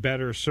be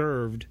better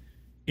served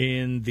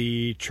in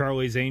the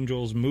Charlie's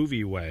Angels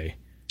movie way?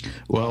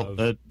 Well,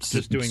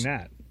 just doing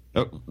that.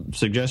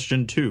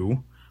 Suggestion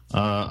 2.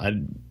 I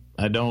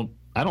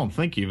don't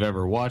think you've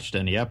ever watched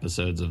any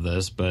episodes of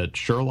this, but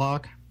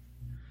Sherlock?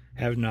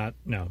 Have not,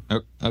 no.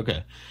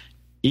 Okay.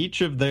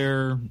 Each of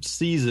their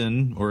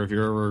season, or if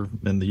you're ever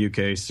in the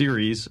UK,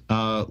 series,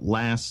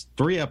 lasts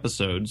 3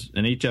 episodes,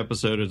 and each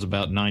episode is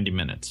about 90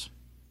 minutes.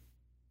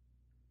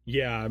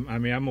 Yeah, I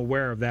mean, I'm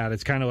aware of that.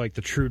 It's kind of like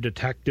the True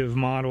Detective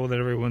model that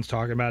everyone's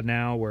talking about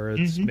now, where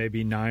it's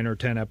maybe 9 or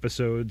 10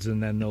 episodes,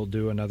 and then they'll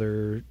do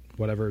another,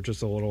 whatever,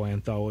 just a little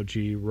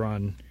anthology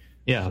run.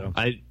 Yeah, So.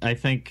 I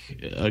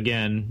think,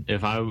 again,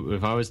 if I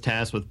was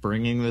tasked with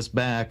bringing this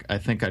back, I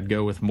think I'd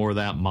go with more of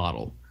that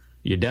model.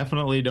 You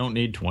definitely don't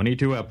need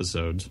 22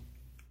 episodes,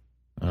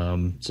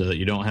 so that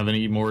you don't have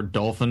any more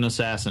Dolphin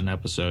Assassin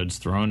episodes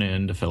thrown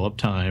in to fill up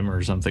time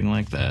or something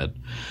like that.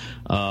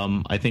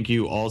 I think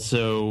you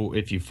also,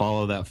 if you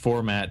follow that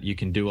format, you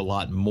can do a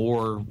lot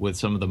more with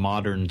some of the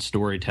modern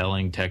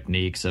storytelling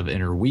techniques of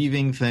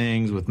interweaving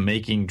things, with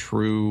making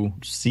true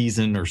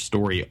season or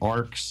story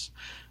arcs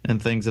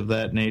and things of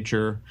that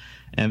nature.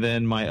 And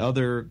then my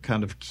other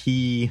kind of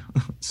key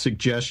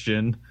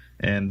suggestion,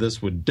 and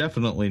this would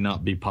definitely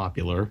not be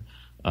popular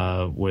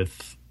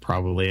with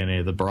probably any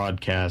of the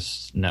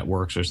broadcast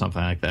networks or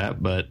something like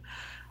that, but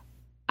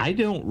I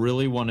don't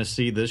really want to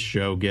see this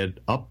show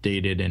get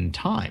updated in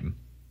time.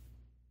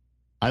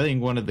 I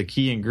think one of the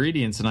key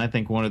ingredients, and I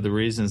think one of the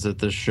reasons that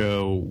this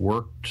show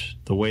worked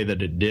the way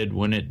that it did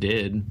when it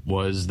did,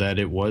 was that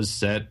it was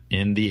set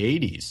in the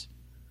 80s.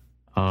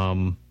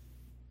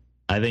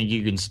 I think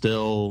you can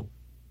still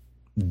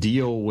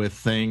deal with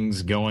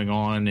things going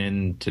on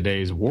in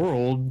today's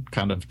world,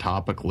 kind of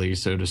topically,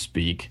 so to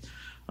speak,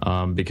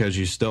 because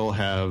you still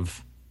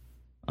have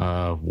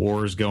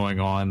wars going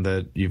on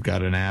that you've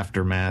got an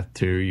aftermath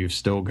to. You've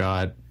still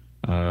got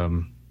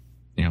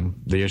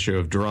the issue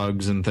of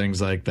drugs and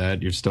things like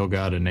that. You've still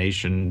got a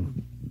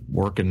nation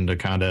working to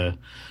kind of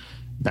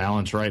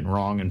balance right and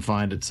wrong and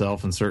find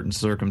itself in certain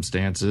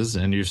circumstances,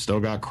 and you've still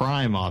got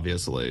crime,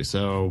 obviously.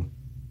 So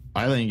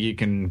I think you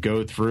can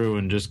go through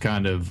and just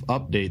kind of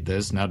update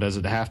this. Now, does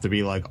it have to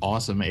be like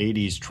awesome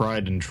 80s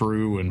tried and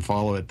true and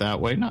follow it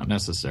that way? Not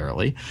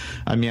necessarily.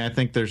 I mean, I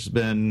think there's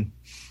been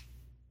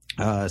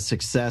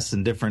success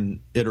in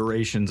different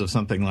iterations of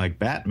something like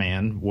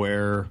Batman,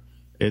 where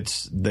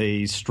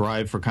they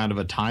strive for kind of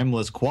a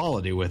timeless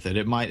quality with it.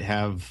 It might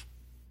have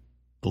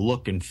the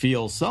look and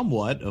feel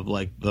somewhat of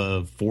like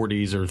the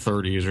 40s or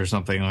 30s or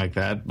something like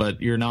that,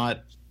 but you're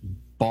not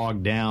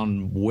bogged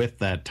down with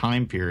that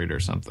time period or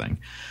something.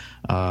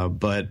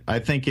 But I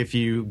think if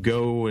you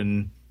go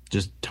and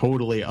just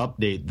totally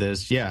update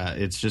this,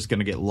 it's just going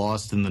to get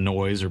lost in the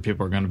noise, or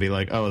people are going to be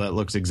like, oh, that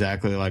looks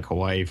exactly like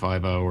Hawaii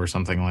Five-0 or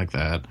something like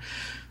that.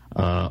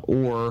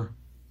 Or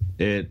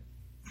you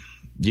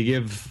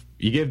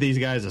give these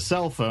guys a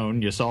cell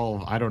phone, you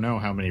solve I don't know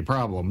how many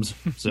problems.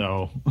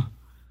 So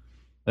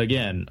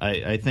again,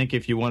 I think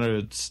if you want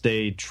to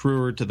stay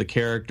truer to the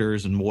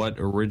characters and what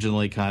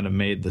originally kind of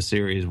made the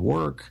series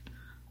work,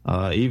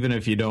 even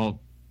if you don't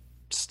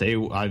stay,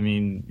 I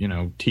mean,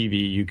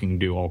 TV you can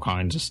do all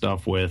kinds of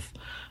stuff with.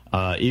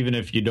 Even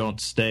if you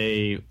don't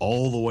stay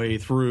all the way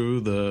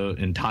through the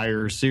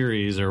entire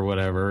series or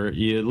whatever,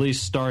 you at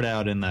least start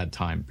out in that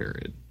time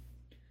period.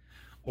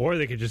 Or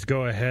they could just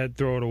go ahead,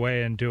 throw it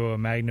away, and do a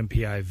Magnum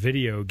P.I.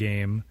 video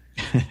game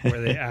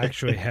where they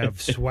actually have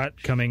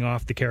sweat coming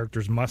off the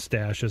character's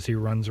mustache as he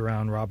runs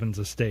around Robin's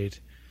estate.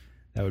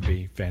 That would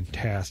be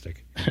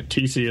fantastic.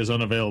 TC is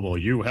unavailable.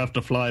 You have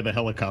to fly the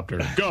helicopter.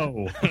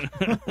 Go!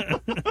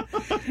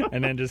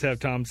 And then just have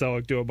Tom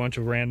Selleck do a bunch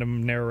of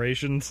random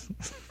narrations.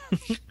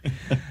 I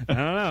don't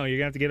know. You're going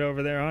to have to get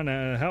over there on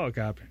a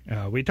helicopter.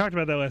 We talked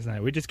about that last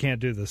night. We just can't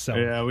do this. So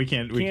yeah, we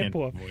can't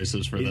pull up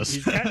voices for this.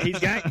 He's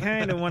got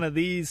kind of one of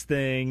these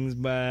things,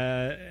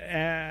 but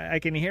I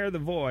can hear the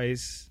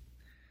voice.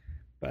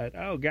 But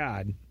oh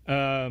god,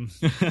 I'm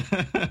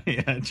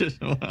not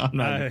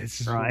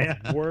trying.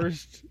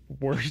 Worst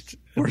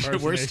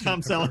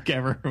Tom Selleck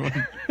ever.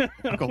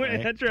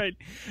 That's right.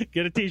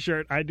 Get a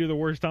T-shirt. I do the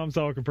worst Tom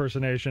Selleck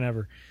impersonation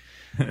ever.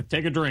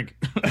 Take a drink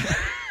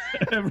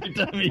every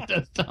time he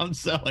does Tom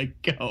Selleck.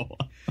 Go.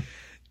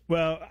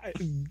 Well,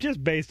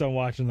 just based on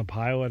watching the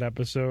pilot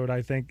episode,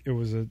 I think it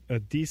was a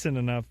decent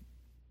enough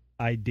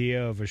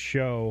idea of a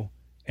show.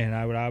 And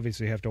I would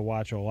obviously have to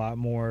watch a lot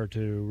more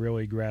to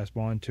really grasp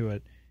onto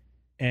it.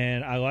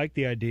 And I like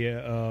the idea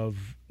of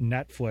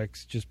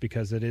Netflix just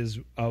because it is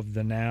of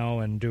the now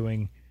and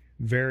doing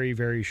very,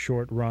 very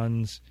short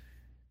runs.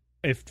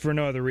 If for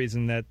no other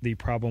reason that the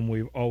problem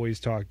we've always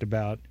talked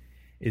about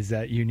is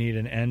that you need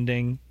an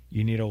ending,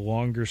 you need a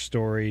longer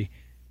story,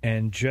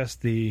 and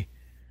just the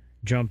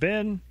jump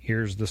in,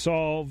 here's the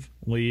solve,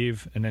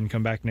 leave, and then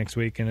come back next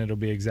week and it'll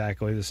be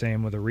exactly the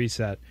same with a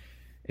reset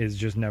is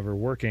just never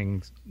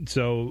working.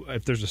 So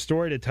if there's a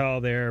story to tell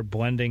there,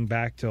 blending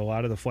back to a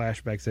lot of the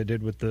flashbacks I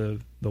did with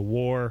the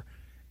war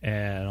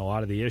and a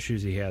lot of the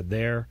issues he had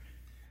there,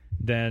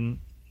 then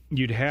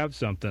you'd have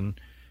something.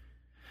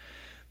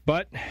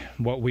 But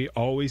what we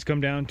always come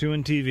down to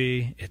in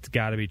TV, it's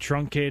got to be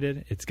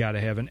truncated. It's got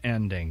to have an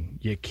ending.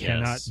 You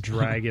cannot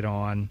drag it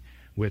on,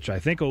 which I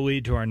think will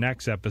lead to our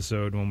next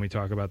episode when we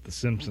talk about The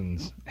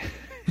Simpsons.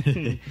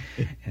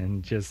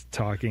 And just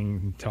talk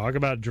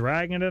about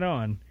dragging it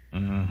on.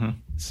 Mm-hmm.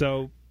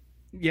 So,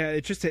 yeah,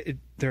 it's just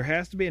there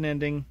has to be an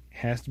ending,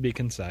 has to be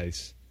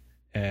concise,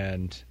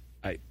 and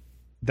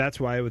that's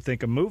why I would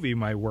think a movie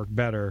might work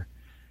better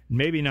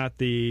maybe not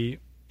the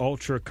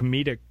ultra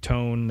comedic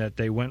tone that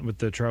they went with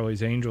the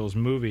Charlie's Angels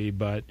movie,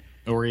 but...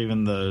 Or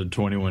even the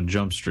 21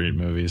 Jump Street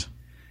movies.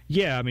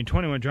 Yeah, I mean,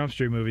 21 Jump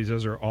Street movies,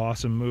 those are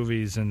awesome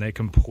movies, and they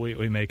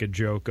completely make a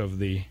joke of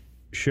the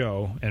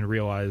show and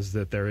realize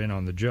that they're in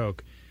on the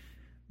joke.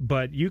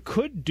 But you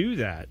could do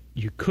that.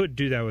 You could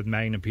do that with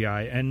Magnum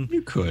P.I. And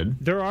you could.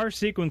 There are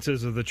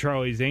sequences of the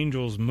Charlie's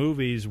Angels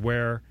movies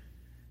where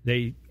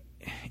they,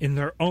 in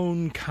their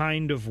own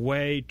kind of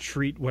way,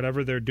 treat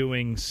whatever they're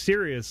doing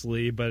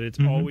seriously, but it's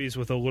always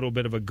with a little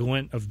bit of a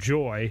glint of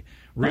joy,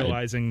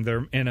 realizing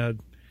they're in a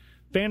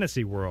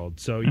fantasy world.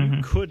 So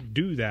you could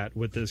do that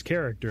with this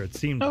character, it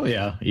seems. Oh,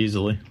 yeah,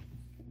 easily.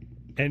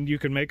 And you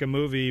could make a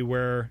movie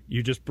where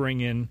you just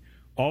bring in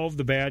all of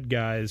the bad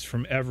guys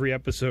from every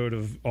episode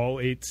of all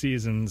 8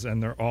 seasons,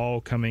 and they're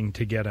all coming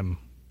to get him.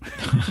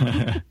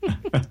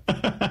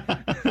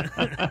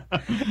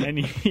 And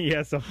he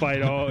has to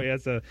fight he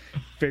has to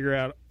figure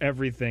out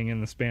everything in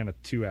the span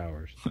of 2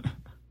 hours.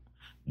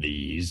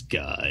 These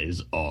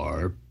guys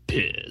are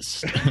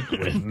pissed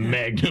with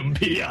Magnum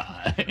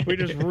P.I. We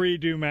just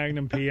redo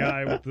Magnum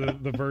P.I. with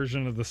the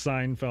version of the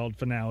Seinfeld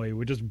finale.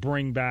 We just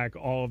bring back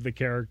all of the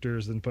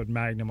characters and put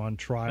Magnum on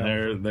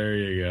trial. There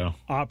you go.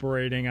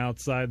 Operating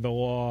outside the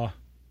law.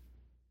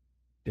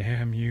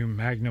 Damn you,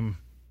 Magnum.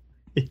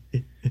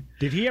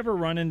 Did he ever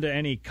run into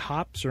any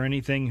cops or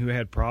anything who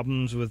had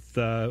problems with,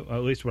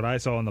 at least what I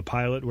saw in the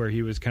pilot, where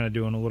he was kind of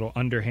doing a little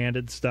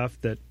underhanded stuff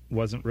that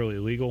wasn't really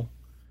legal?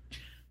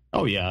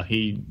 Oh, yeah,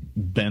 he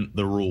bent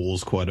the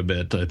rules quite a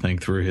bit, I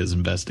think, through his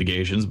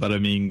investigations. But, I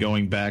mean,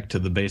 going back to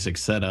the basic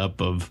setup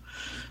of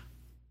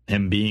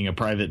him being a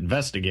private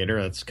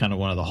investigator, that's kind of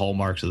one of the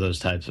hallmarks of those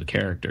types of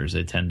characters.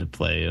 They tend to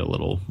play a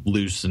little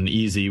loose and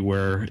easy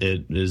where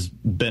it is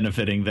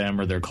benefiting them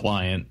or their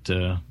client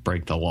to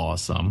break the law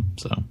some.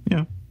 So,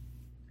 yeah.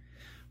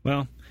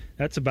 Well,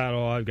 that's about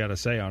all I've got to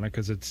say on it,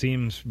 because it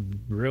seems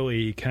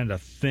really kind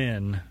of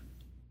thin.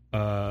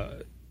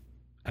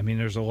 I mean,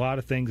 there's a lot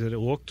of things that it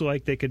looked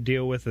like they could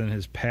deal with in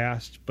his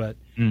past, but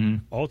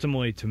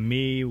ultimately, to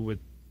me,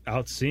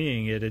 without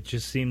seeing it, it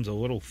just seems a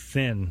little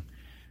thin.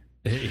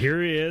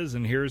 Here he is,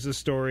 and here's the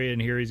story,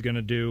 and here he's going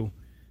to do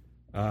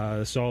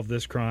solve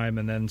this crime,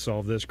 and then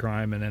solve this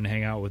crime, and then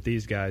hang out with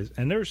these guys.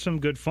 And there's some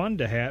good fun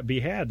to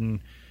be had, and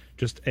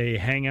just a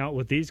hang out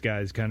with these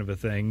guys kind of a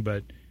thing,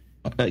 but...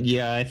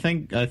 Yeah, I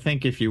think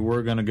if you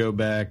were going to go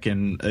back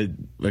and,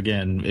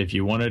 again, if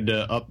you wanted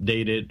to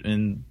update it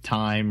in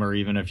time, or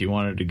even if you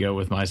wanted to go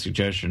with my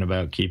suggestion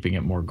about keeping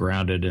it more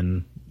grounded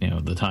in,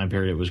 the time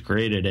period it was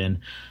created in,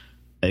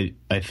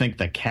 I think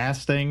the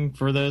casting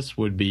for this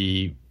would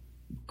be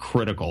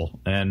critical.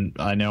 And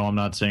I know I'm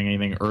not saying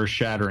anything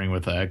earth-shattering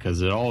with that,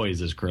 because it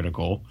always is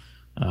critical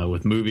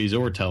with movies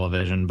or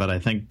television, but I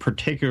think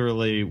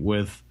particularly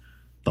with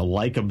the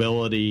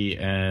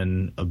likability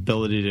and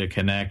ability to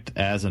connect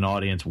as an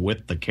audience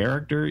with the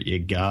character, you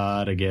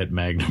gotta get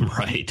Magnum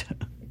right.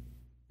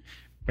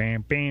 Take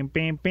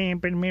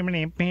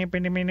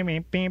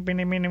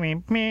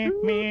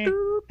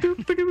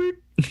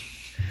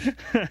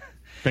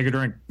a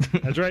drink.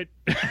 That's right.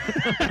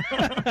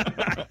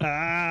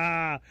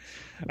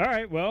 All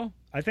right, well,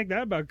 I think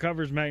that about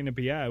covers Magnum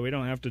P.I. We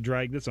don't have to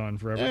drag this on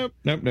forever.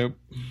 Nope.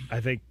 I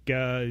think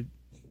the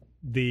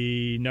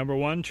number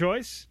one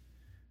choice,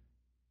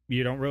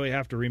 you don't really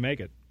have to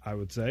remake it, I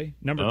would say.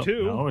 Number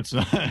two... No, it's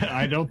not.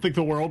 I don't think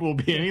the world will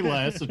be any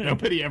less if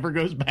nobody ever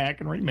goes back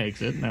and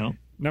remakes it, no.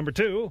 Number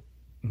two,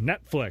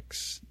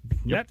 Netflix.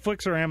 Yep.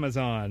 Netflix or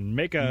Amazon.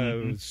 Make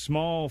a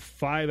small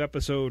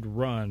 5-episode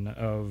run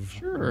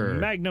of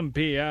Magnum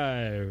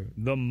P.I.,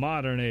 The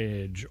Modern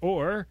Age.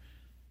 Or,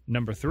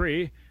 number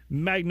 3,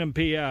 Magnum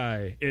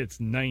P.I., It's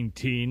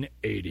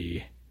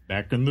 1980.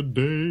 Back in the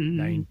day.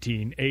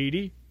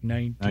 1980.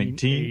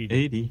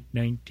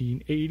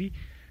 1980.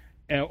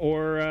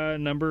 Or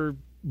number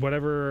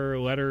whatever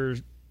letter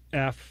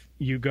F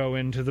you go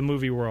into the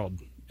movie world,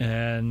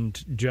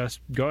 and just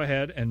go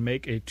ahead and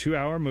make a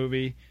 2-hour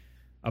movie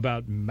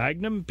about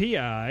Magnum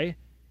P.I.,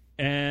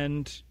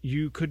 and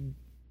you could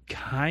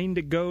kind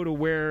of go to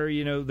where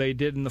they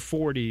did in the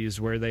 40s,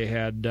 where they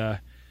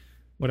had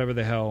whatever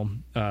the hell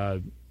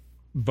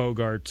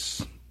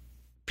Bogart's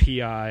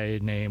P.I.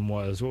 name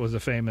was. What was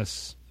the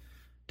famous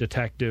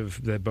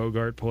detective that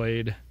Bogart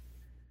played?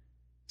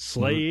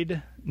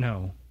 Slade?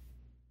 No.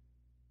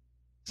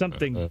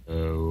 Something. I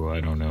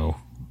don't know.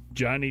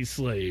 Johnny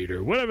Slade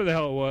or whatever the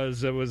hell it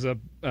was. It was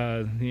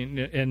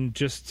and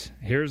just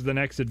here's the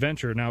next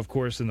adventure. Now, of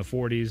course, in the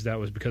 40s, that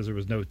was because there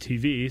was no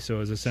TV, so it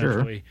was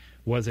essentially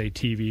was a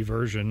TV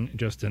version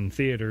just in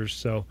theaters.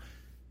 So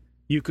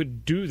you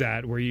could do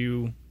that where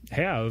you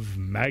have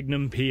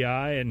Magnum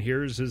P.I. and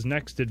here's his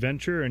next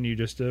adventure, and you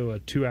just do a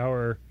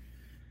 2-hour.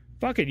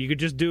 Fuck it, you could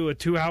just do a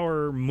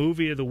 2-hour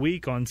movie of the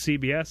week on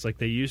CBS like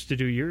they used to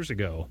do years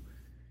ago.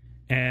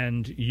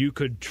 And you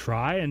could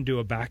try and do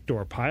a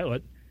backdoor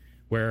pilot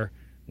where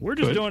we're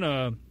just doing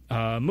a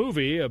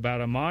movie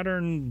about a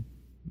modern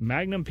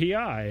Magnum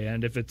P.I.,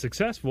 and if it's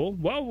successful,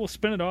 well, we'll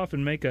spin it off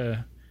and make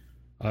a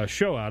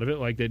show out of it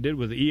like they did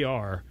with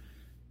ER.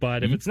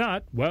 But if it's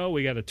not, well,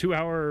 we got a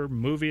 2-hour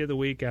movie of the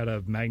week out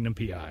of Magnum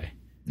P.I.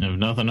 If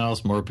nothing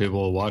else, more people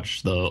will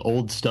watch the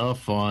old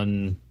stuff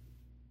on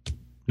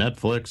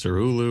Netflix or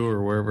Hulu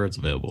or wherever it's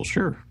available.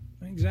 Sure.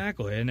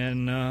 Exactly. And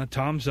then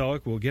Tom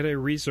Selleck will get a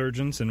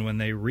resurgence, and when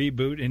they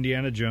reboot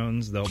Indiana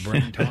Jones, they'll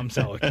bring Tom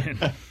Selleck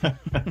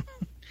in.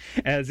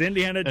 As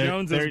Indiana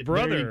Jones's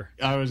brother.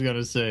 I was going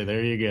to say,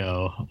 there you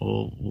go.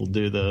 We'll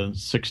do the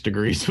 6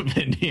 degrees of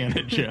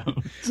Indiana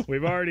Jones.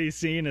 We've already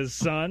seen his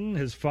son,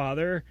 his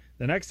father,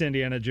 the next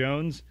Indiana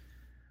Jones.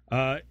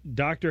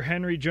 Dr.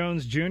 Henry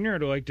Jones Jr.,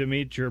 I'd like to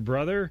meet your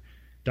brother,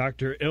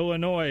 Dr.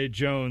 Illinois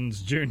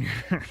Jones Jr.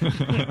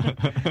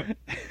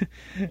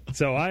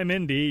 So I'm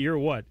Indy. You're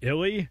what,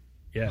 Illy?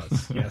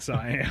 Yes,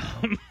 I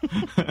am.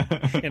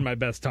 In my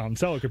best Tom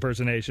Selleck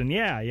impersonation.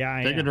 Yeah, I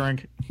am. Take a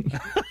drink.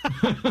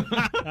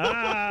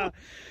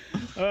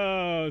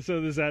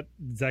 So does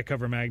that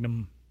cover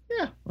Magnum?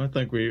 Yeah, I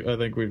think we've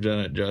done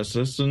it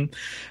justice, and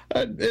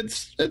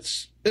it's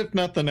if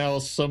nothing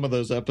else, some of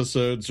those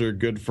episodes are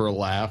good for a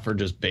laugh or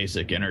just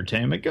basic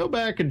entertainment. Go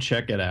back and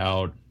check it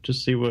out.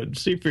 Just see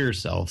for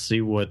yourself.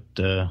 See what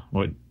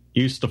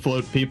used to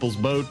float people's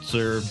boats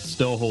or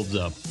still holds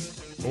up.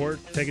 Or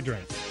take a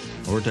drink.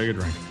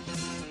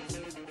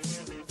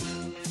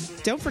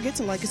 Don't forget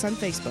to like us on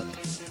Facebook.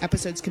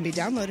 Episodes can be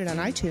downloaded on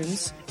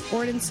iTunes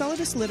or at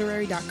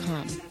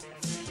Enceladusliterary.com.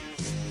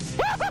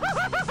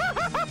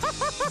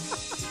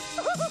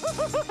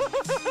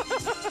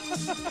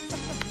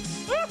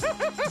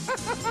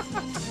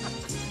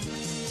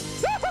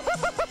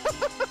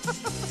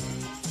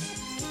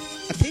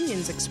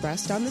 Opinions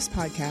expressed on this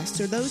podcast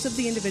are those of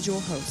the individual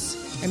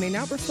hosts and may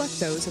not reflect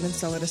those of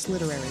Enceladus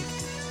Literary.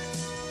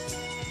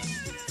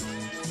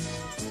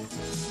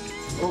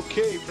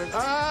 Okay, but